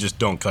just saying, just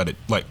don't cut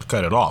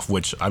it off.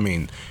 Which I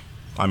mean,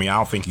 I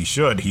don't think he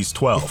should. He's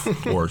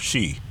 12 or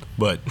she.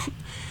 But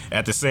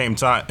at the same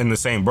time, in the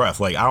same breath,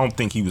 like I don't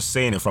think he was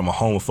saying it from a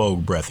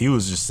homophobic breath. He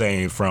was just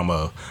saying from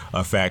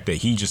a fact that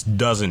he just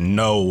doesn't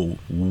know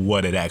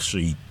what it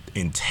actually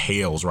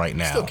entails right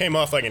now. Still came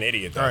off like an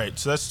idiot, though. All right,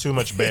 so that's too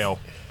much bail.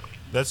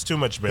 That's too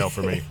much bail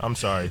for me. I'm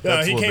sorry.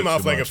 He came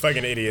off like a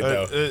fucking idiot,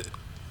 though.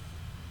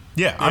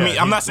 Yeah, I mean,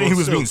 I'm not saying he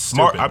was being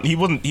smart. He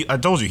wasn't. I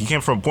told you, he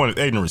came from a point of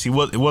ignorance. It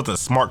wasn't a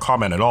smart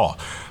comment at all.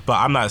 But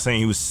I'm not saying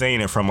he was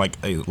saying it from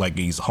like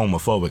he's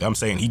homophobic. I'm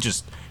saying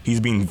he's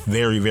being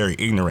very, very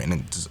ignorant,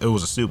 and it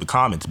was a stupid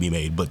comment to be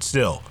made. But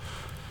still,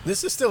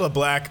 this is still a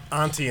black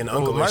auntie and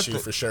uncle issue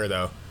for sure,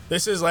 though.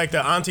 This is like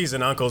the aunties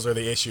and uncles are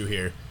the issue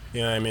here.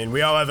 You know what I mean?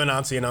 We all have an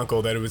auntie and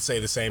uncle that would say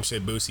the same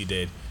shit Boosie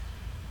did.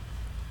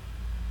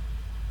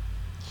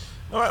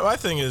 My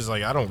thing is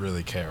like I don't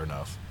really care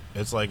enough.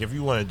 It's like if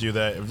you want to do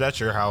that, if that's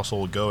your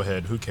household, go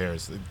ahead. Who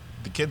cares?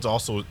 The kid's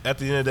also at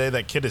the end of the day,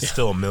 that kid is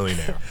still a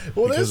millionaire.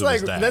 Well,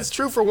 that's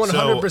true for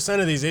 100%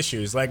 of these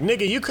issues. Like,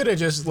 nigga, you could have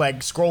just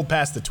like scrolled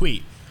past the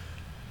tweet.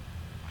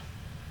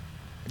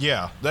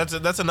 Yeah,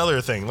 that's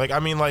another thing. Like, I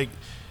mean, like,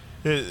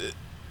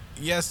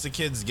 yes, the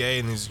kid's gay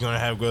and he's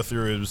gonna go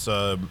through his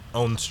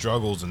own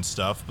struggles and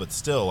stuff, but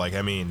still, like,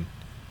 I mean,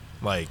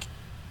 like,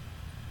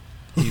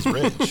 he's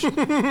rich.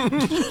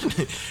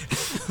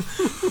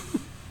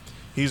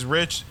 He's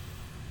rich.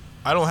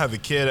 I don't have a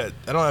kid.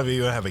 I don't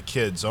even have a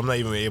kid, so I'm not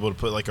even able to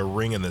put like a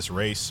ring in this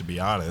race. To be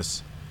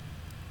honest,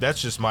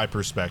 that's just my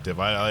perspective.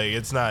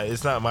 It's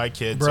not my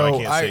kid, bro, so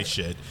I can't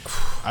say shit.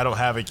 I don't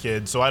have a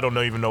kid, so I don't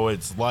even know what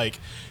it's like.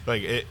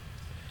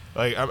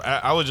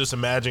 I was just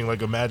imagine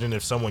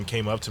if someone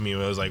came up to me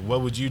and was like,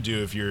 "What would you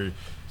do if your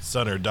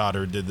son or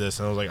daughter did this?"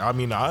 And I was like, I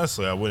mean,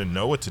 honestly, I wouldn't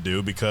know what to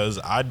do because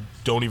I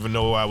don't even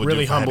know what I would do.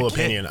 Really humble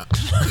opinion.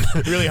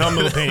 Really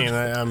humble opinion.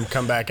 I'm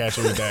come back at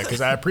you with that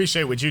because I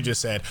appreciate what you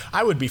just said.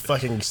 I would be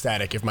fucking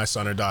ecstatic if my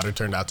son or daughter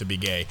turned out to be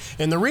gay.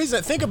 And the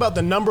reason, think about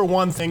the number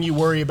one thing you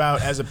worry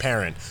about as a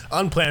parent: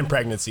 unplanned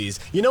pregnancies.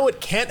 You know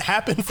what can't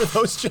happen for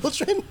those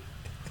children?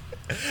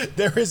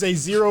 There is a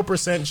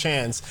 0%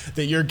 chance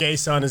that your gay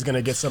son is going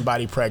to get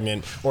somebody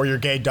pregnant or your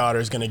gay daughter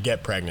is going to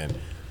get pregnant.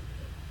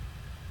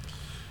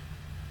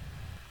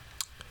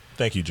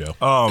 Thank you, Joe.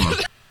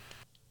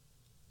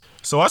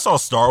 So I saw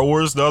Star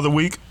Wars the other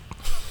week,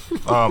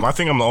 I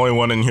think I'm the only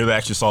one in here that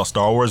actually saw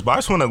Star Wars, but I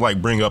just want to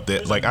like bring up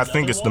that like I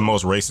think it's the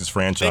most racist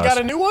franchise. They got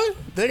a new one?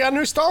 They got a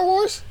new Star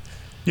Wars?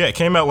 Yeah, it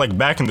came out like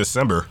back in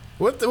December.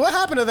 What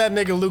happened to that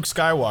nigga Luke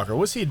Skywalker?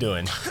 What's he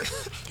doing?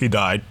 He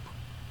died.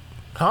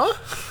 Huh?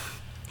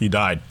 He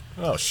died.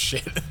 Oh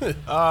shit.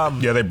 Yeah,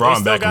 they brought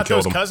him Still back got and killed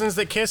those him. cousins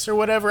that kiss or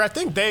whatever. I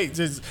think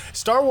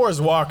Star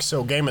Wars walked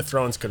so Game of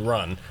Thrones could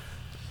run.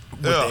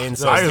 With the Ugh,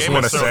 inside. I just Game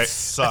wanna of Thrones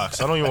say-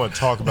 sucks. I don't even want to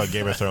talk about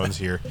Game of Thrones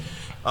here.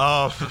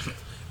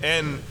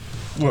 And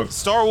Look,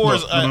 Star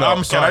Wars. no,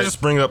 I'm sorry. Can I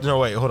just bring up? No,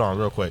 wait, hold on,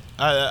 real quick.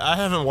 I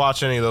haven't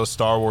watched any of those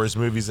Star Wars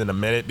movies in a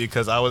minute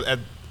because I was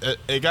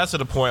it got to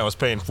the point I was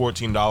paying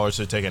 $14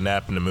 to take a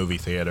nap in the movie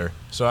theater.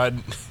 So I.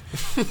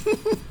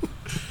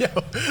 Yo,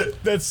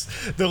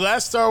 that's the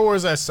last Star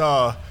Wars I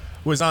saw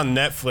was on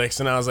Netflix,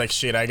 and I was like,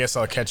 shit, I guess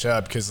I'll catch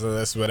up because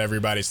that's what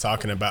everybody's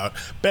talking about.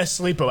 Best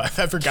sleep I've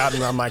ever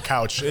gotten on my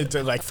couch,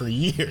 like for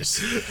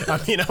years. I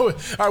mean,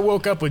 I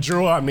woke up with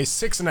drool on me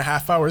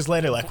 6.5 hours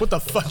later, like, what the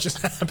fuck just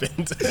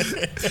happened?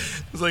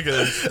 It's like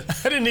a.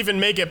 I didn't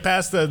even make it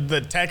past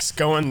the text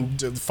going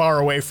far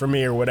away from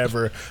me or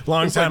whatever.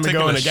 Long It's like time taking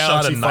ago in a a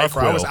shot galaxy of far,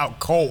 far. I was NyQuil. out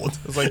cold.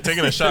 It's like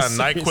taking a shot of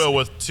Seriously. NyQuil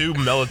with 2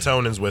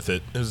 melatonins with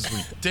it. It was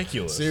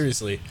ridiculous.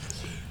 Seriously.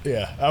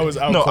 Yeah, I was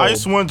out No, cold. I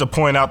just wanted to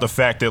point out the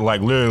fact that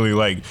like literally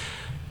like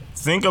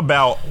think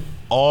about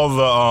all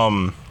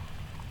the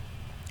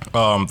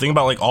think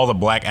about like all the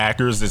black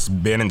actors that's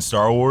been in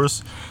Star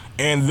Wars,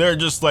 and they're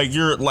just like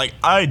your like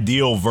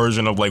ideal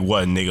version of like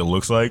what a nigga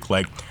looks like.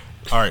 Like,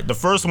 all right, the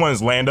first one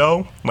is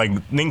Lando. Like,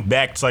 think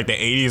back to like the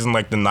 80s and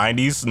like the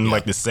 90s and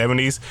like the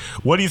 70s.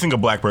 What do you think a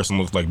black person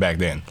looked like back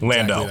then?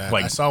 Lando, Exactly that.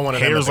 like I saw one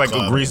of them hair's at the like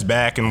club. greased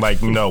back and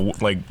like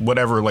like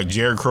whatever, like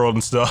Jared curled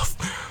and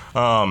stuff.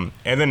 And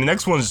then the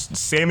next one's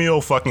Samuel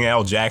fucking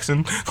L.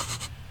 Jackson.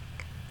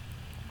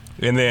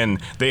 And then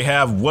they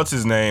have what's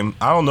his name?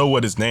 I don't know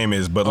what his name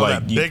is, but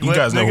like that you big lip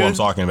guys know who nigga? I'm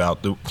talking about.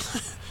 Yeah,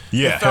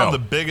 They found hell. the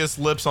biggest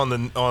lips on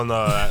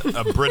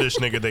a British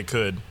nigga they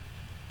could.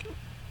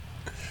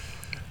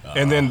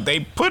 And then they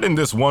put in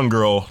this one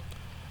girl,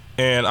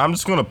 and I'm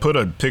just gonna put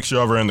a picture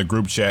of her in the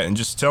group chat and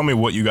just tell me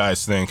what you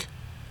guys think.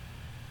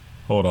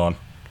 Hold on.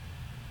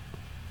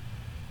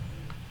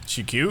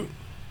 She cute?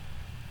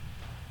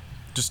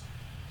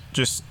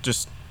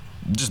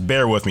 Just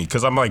bear with me,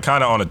 because I'm like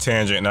kind of on a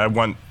tangent, and I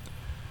want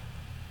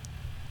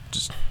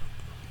just.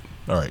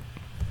 All right,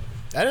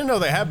 I didn't know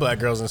they had black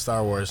girls in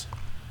Star Wars.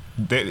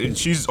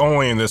 she's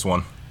only in this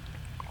one.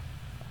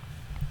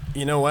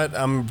 You know what?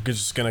 I'm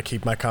just gonna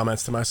keep my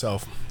comments to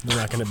myself. I'm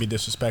not gonna be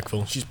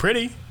disrespectful. She's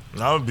pretty,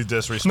 I would be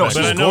disrespectful. No, but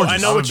she's I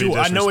gorgeous. know I what would you be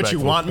I know what you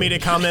disrespectful. want me to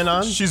comment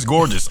on. She's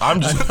gorgeous.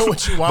 I'm just. know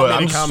what you want but me to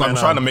I'm just, comment I'm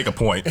trying on. to make a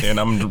point, and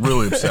I'm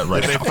really upset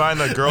right Did they now.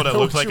 find a girl that know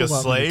looked what like you a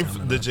want me to slave?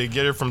 comment Did you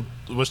get her from?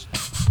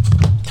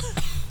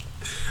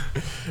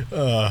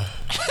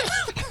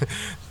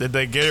 Did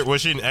they get her?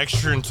 Was she an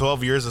extra in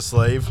 12 Years a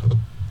Slave?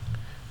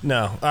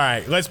 No. All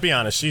right. Let's be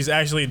honest. She's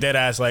actually dead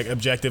ass, like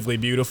objectively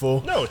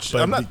beautiful. No, but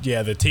I'm not-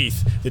 Yeah, the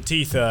teeth, the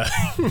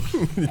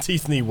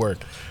teeth need work.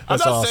 I'm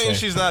That's all not I'll saying say.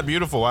 she's not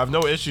beautiful. I have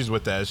no issues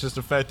with that. It's just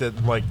the fact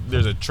that like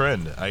there's a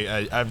trend.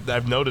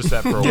 I've noticed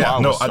that for a Yeah,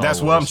 while. no, with Star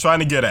that's what I'm Wars. trying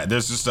to get at.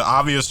 There's just an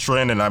obvious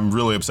trend, and I'm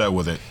really upset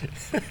with it.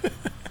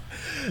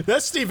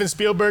 That's Steven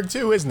Spielberg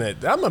too, isn't it?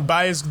 I'm gonna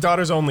buy his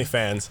daughter's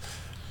OnlyFans.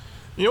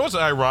 You know what's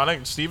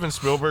ironic? Steven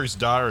Spielberg's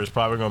daughter is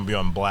probably going to be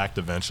on Blacked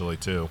eventually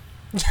too.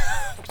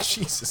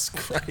 Jesus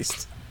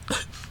Christ.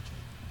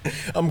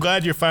 I'm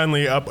glad you're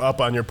finally up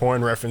on your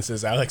porn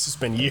references, Alex. It's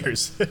been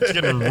years. It's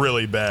getting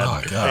really bad.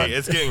 Oh, God. Hey,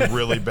 it's getting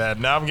really bad.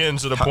 Now I'm getting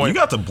to the You point.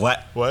 got the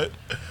black. What?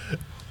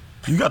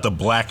 You got the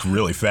black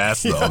really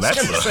fast though. I was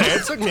That's gonna say,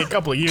 it took me a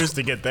couple of years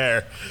to get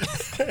there.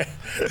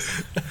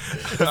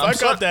 If I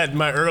got that in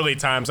my early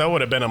times, I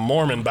would have been a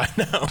Mormon by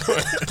now.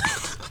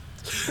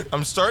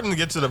 I'm starting to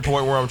get to the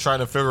point where I'm trying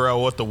to figure out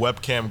what the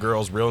webcam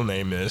girl's real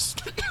name is.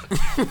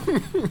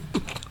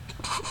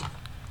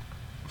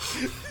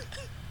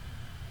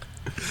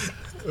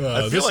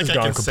 I feel this like has I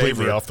gone can save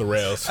completely her. off the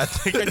rails. I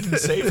think I can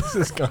save This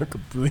has gone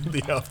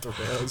completely off the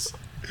rails.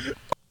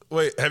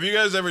 Wait, have you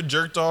guys ever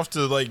jerked off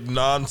to like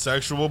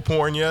non-sexual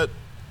porn yet?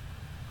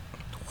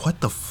 what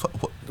the fuck.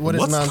 What is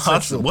what's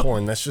non-sexual what-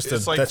 porn? That's just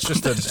It's like-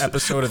 an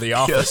episode of The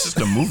Yeah, Office. it's just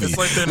a movie. It's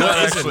like they're What not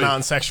is it actually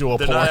non-sexual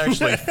They're porn? not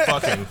actually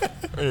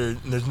fucking.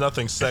 There's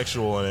nothing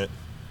sexual in it.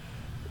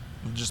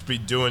 You just be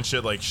doing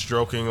shit like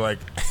stroking, like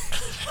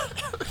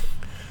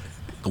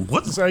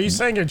what? So are you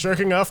saying you're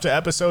jerking off to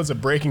episodes of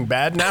Breaking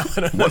Bad now?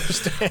 I don't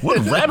understand. What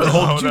rabbit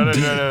hole no, did you no, no,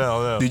 deep? no,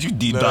 no, no. Did you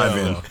deep No, dive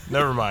no, in? no.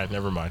 Never mind.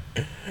 Never mind.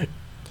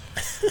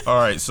 All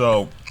right,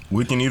 so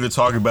we can either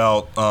talk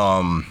about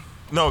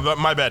No,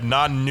 my bad.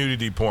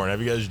 Non-nudity porn.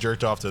 Have you guys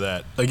jerked off to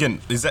that?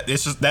 again. Is that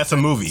it's just that's a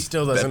movie?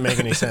 Still doesn't make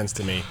any sense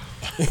to me.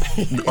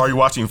 Are you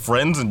watching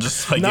Friends and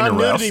just like getting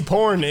Non-nudity aroused?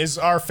 porn is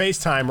our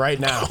FaceTime right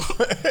now.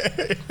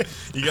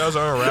 You guys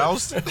aren't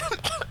aroused?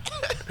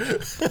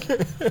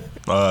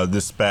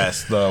 This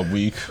past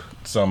week,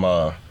 some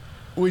I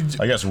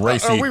guess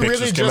racy Are we pictures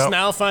really came just out.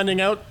 now finding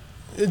out?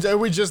 Are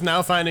we just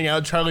now finding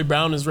out Charlie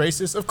Brown is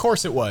racist? Of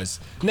course it was.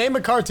 Name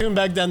a cartoon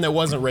back then that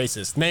wasn't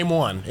racist. Name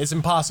one. It's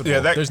impossible. Yeah,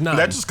 There's none.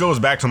 that just goes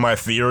back to my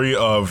theory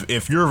of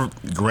if your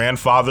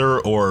grandfather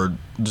or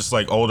just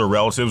like older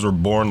relatives were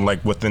born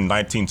like within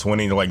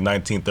 1920 to like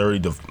 1930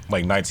 to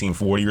like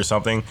 1940 or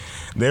something,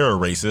 they were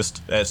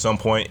racist at some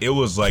point. It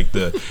was like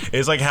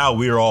it's like how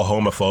we were all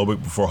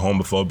homophobic before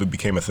homophobic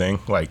became a thing.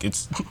 Like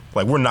it's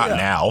like we're not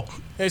now.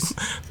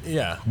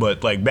 Yeah.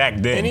 But like back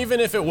then. And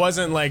even if it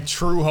wasn't like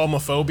true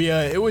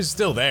homophobia, it was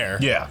still there.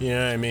 Yeah. You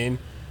know what I mean?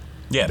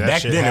 Yeah, That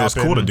back shit then it was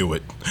cool to happened. do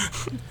it.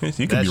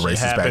 You could That be shit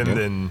racist back happened, then.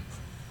 and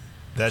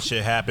that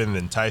shit happened,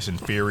 and Tyson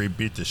Fury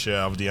beat the shit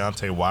out of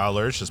Deontay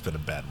Wilder. It's just been a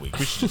bad week.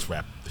 We should just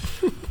wrap.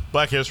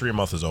 Black History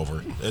Month is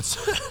over. It's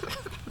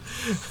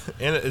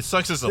and it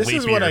sucks. It's a This leap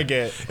is year. what I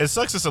get. It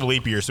sucks. It's a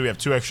leap year, so we have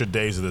 2 extra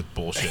days of this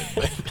bullshit.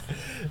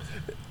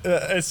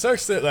 It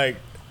sucks that like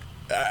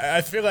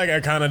I feel like I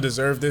kind of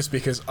deserve this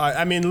because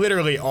I mean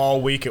literally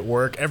all week at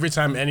work, every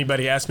time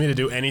anybody asks me to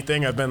do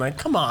anything, I've been like,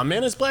 come on,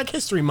 man, it's Black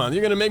History Month.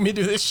 You're gonna make me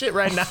do this shit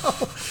right now?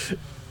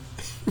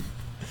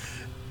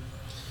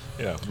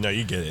 Yeah, no,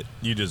 you get it.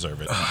 You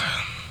deserve it. All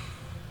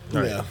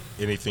right. Yeah.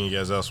 Anything you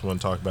guys else want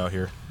to talk about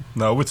here?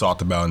 No, we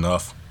talked about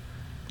enough.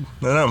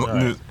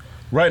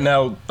 Right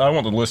now, I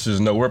want the listeners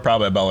to know we're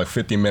probably about like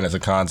 50 minutes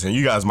of content.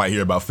 You guys might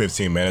hear about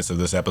 15 minutes of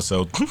this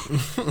episode.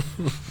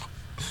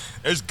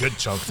 There's good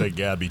chunks that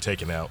gotta be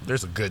taken out.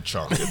 There's a good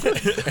chunk.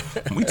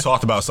 We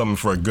talked about something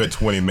for a good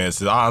 20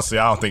 minutes. Honestly,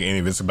 I don't think any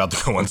of it's about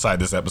to go inside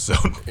this episode.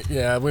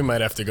 Yeah, we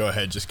might have to go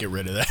ahead and just get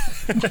rid of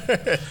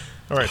that.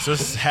 All right, so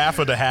this is half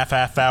of the half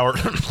hour.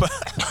 We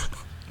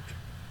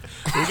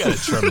gotta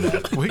trim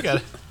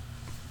that.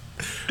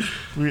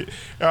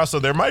 Also,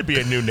 there might be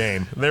a new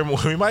name.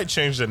 We might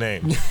change the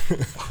name.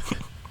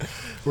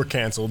 We're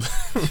canceled.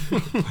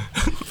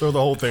 Throw the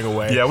whole thing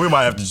away. Yeah, we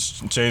might have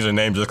to change our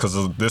name just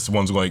because this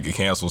one's going to get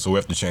canceled, so we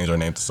have to change our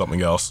name to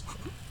something else.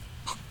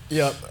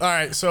 Yep. All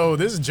right, so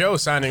this is Joe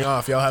signing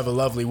off. Y'all have a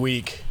lovely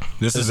week.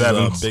 This is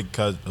Evan. Big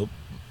cousin.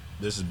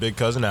 This is Big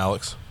Cousin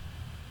Alex.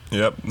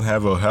 Yep.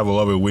 Have a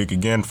lovely week.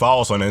 Again,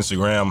 follow us on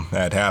Instagram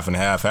at half and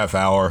half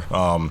hour.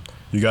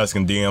 You guys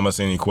can DM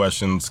us any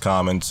questions,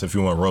 comments. If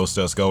you want to roast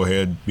us, go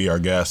ahead, be our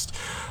guest.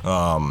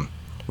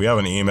 We have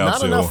an email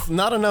too.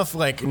 Not enough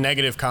like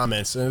negative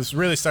comments. And it's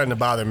really starting to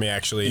bother me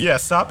actually. Yeah,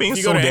 stop being If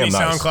you so go to damn any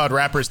nice. SoundCloud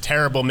rapper's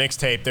terrible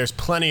mixtape, there's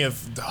plenty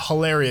of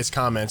hilarious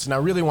comments, and I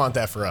really want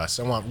that for us.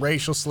 I want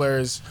racial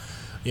slurs,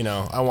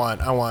 I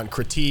want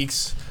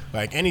critiques,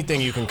 like anything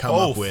you can come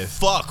up with.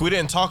 Fuck, we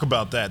didn't talk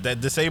about that. That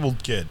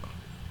disabled kid.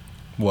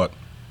 What?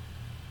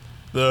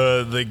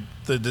 The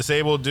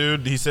disabled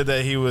dude, he said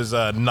that he was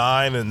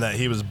 9 and that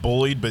he was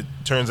bullied, but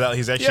turns out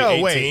he's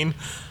actually 18.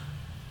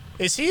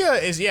 Is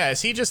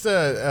he just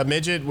a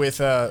midget with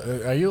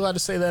are you allowed to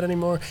say that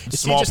anymore? Is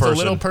Small he just person. a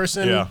little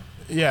person? Yeah.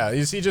 Yeah,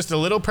 is he just a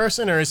little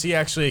person or is he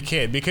actually a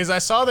kid? Because I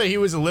saw that he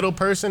was a little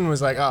person,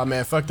 was like, oh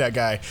man, fuck that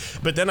guy.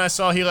 But then I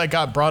saw he like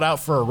got brought out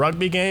for a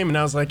rugby game, and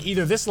I was like,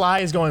 either this lie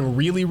is going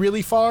really,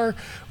 really far,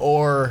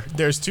 or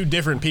there's 2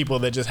 different people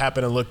that just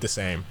happen to look the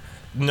same.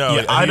 No,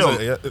 Yeah, I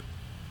don't.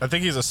 I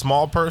think he's a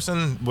small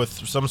person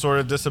with some sort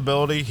of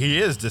disability. He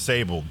is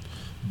disabled,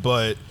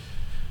 but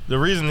the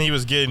reason he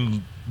was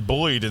getting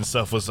bullied and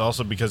stuff was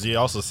also because he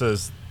also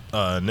says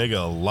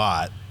nigga a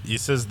lot. He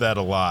says that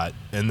a lot,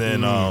 and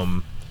then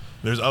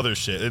there's other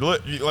shit.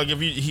 Like if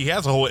he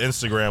has a whole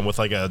Instagram with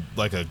like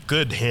a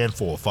good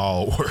handful of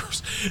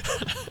followers.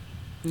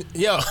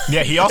 Yo,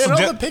 Yeah, he also and all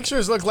did- the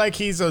pictures look like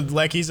he's a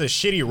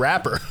shitty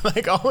rapper.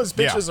 Like all his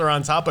pictures are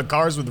on top of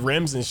cars with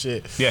rims and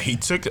shit. Yeah, he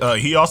took.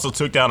 He also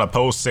took down a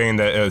post saying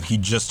that he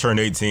just turned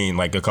 18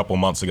 like a couple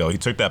months ago. He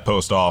took that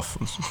post off.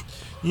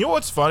 You know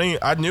what's funny?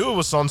 I knew it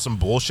was on some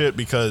bullshit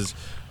because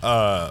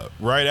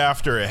right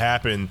after it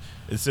happened,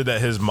 it said that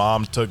his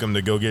mom took him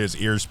to go get his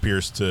ears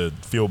pierced to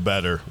feel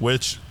better,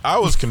 which I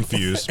was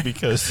confused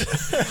because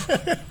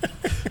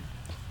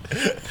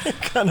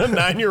Kind of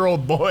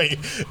 9-year-old boy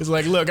is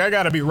like, look, I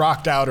gotta be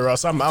rocked out or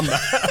else I'm done.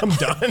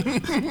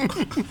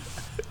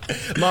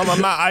 Mom,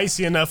 I'm not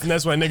icy enough, and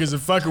that's why niggas are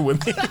fucking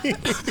with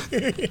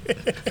me.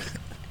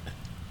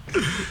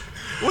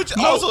 which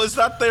also it's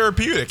not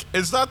therapeutic.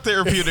 It's not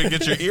therapeutic to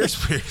get your ears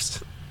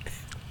pierced.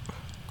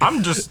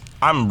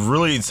 I'm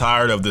really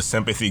tired of the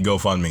sympathy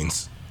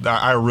GoFundMes.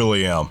 I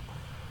really am.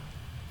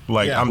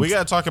 Like, Yeah, we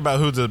gotta talk about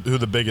who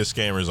the biggest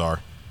scammers are.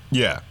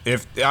 Yeah,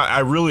 if I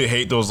really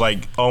hate those,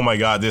 like, oh my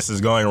god, this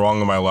is going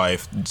wrong in my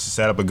life.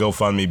 Set up a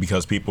GoFundMe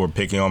because people are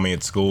picking on me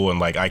at school, and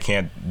like I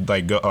can't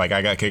like go, like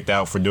I got kicked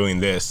out for doing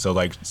this, so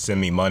like send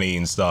me money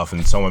and stuff,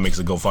 and someone makes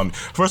a GoFundMe.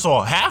 First of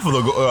all, half of the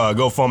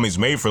GoFundMes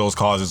made for those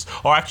causes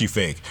are actually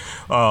fake,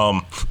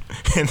 and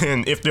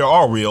then if they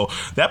are real,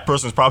 that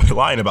person's probably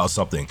lying about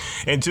something.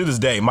 And to this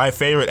day, my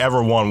favorite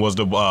ever one was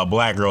the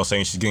black girl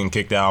saying she's getting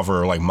kicked out of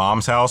her like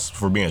mom's house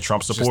for being a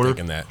Trump supporter. Just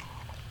thinking that.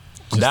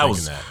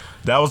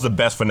 That was the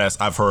best finesse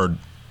I've heard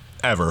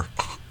ever.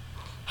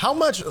 How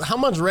much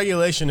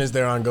regulation is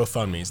there on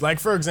GoFundMe's?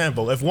 Like, for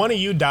example, if one of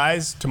you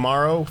dies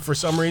tomorrow for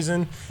some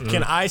reason,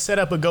 can I set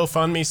up a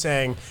GoFundMe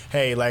saying,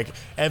 hey, like,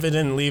 Evan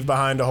didn't leave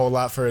behind a whole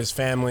lot for his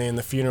family and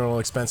the funeral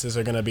expenses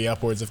are going to be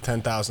upwards of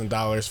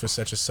 $10,000 for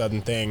such a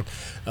sudden thing.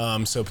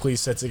 So please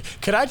set it.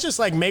 Could I just,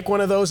 like, make one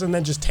of those and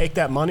then just take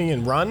that money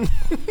and run?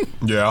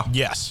 Yeah.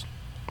 Yes.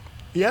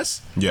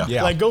 Yes?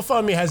 Yeah. Like,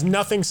 GoFundMe has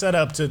nothing set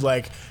up to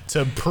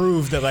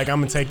prove that, like, I'm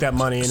going to take that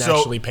money and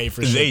actually pay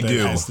for shit that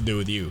has to do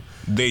with you.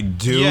 They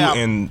do, Yeah.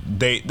 and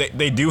they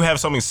do have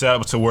something set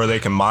up to where they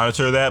can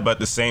monitor that, but at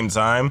the same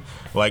time,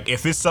 like,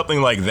 if it's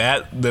something like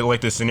that, like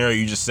the scenario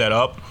you just set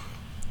up,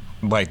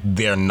 like,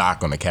 they're not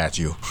going to catch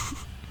you.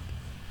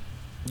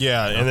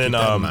 Yeah, and then keep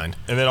that in mind.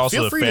 and then also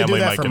Feel the free family to do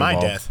that might for get my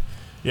involved. death.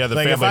 Yeah, the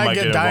Like, family if I might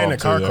get die in a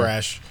involved car too,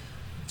 crash,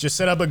 just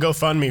set up a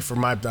GoFundMe for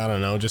my, I don't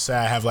know, just say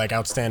I have, like,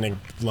 outstanding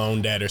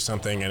loan debt or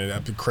something and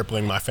it'd be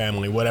crippling my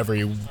family, whatever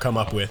you come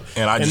up with.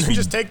 And then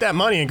just take that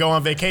money and go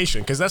on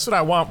vacation, because that's what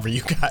I want for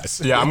you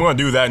guys. Yeah, I'm going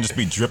to do that and just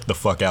be dripped the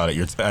fuck out at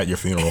your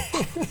funeral.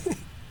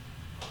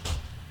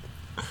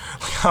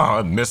 Oh,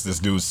 I miss this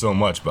dude so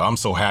much, but I'm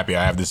so happy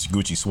I have this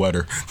Gucci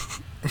sweater.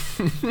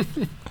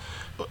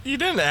 You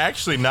didn't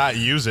actually not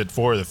use it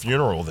for the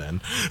funeral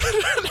then.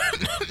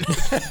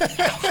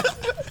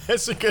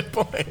 That's a good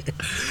point.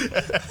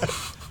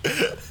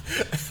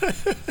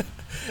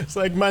 It's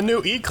like my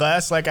new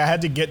E-Class, like I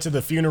had to get to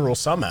the funeral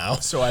somehow,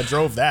 so I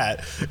drove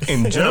that.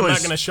 And I'm generally- not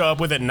going to show up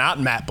with it not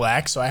matte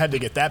black, so I had to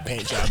get that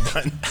paint job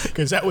done,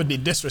 because that would be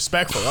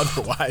disrespectful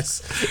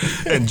otherwise.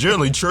 And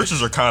generally,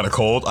 churches are kind of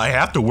cold. I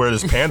have to wear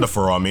this panda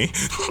fur on me.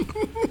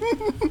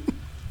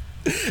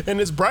 And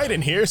it's bright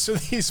in here, so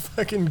these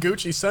fucking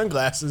Gucci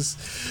sunglasses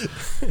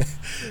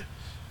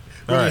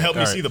really help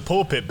me see the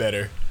pulpit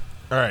better.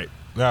 All right,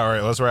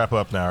 let's wrap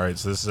up now. All right,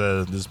 so this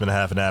has been a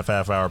half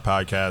hour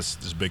podcast.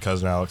 This is Big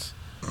Cousin Alex.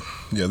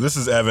 Yeah, this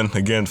is Evan.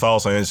 Again, follow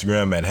us on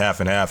Instagram at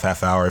half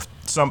hour.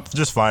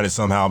 Just find it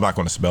somehow. I'm not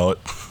going to spell it.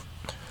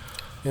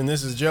 And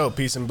this is Joe.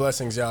 Peace and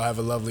blessings, y'all. Have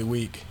a lovely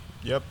week.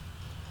 Yep.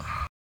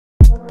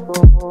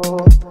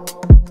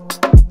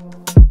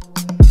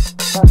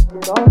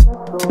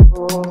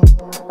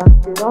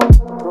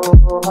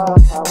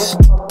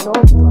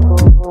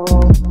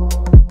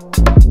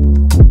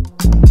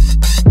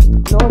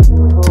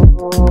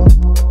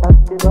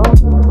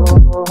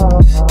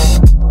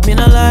 Me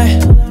no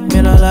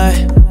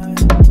lie,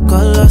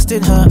 got lost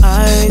in her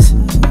eyes.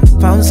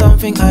 Found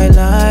something I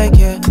like,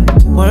 yeah.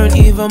 Weren't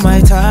even my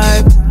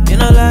type. Me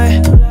no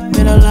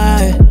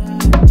lie.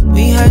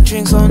 We had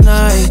drinks all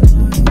night.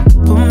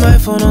 Put my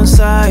phone on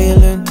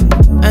silent,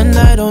 and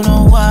I don't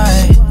know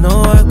why.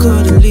 No, I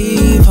couldn't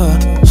leave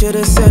her.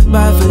 Should've said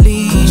bye,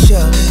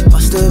 Felicia.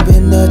 Must've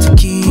been the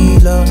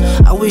tequila.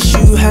 I wish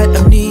you had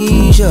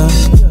amnesia.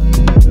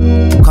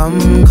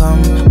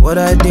 Come, what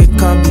I did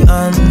can't be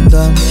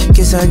undone.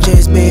 Kiss and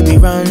chase, baby,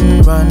 run.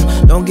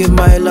 Don't give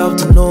my love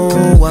to no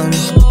one.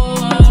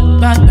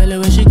 Bad belly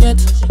where she get.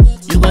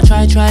 You go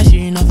try,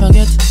 she not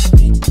forget.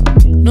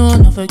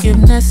 No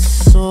forgiveness.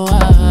 So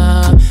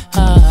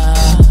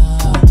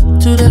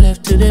to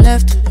the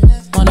left.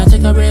 Wanna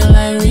take a real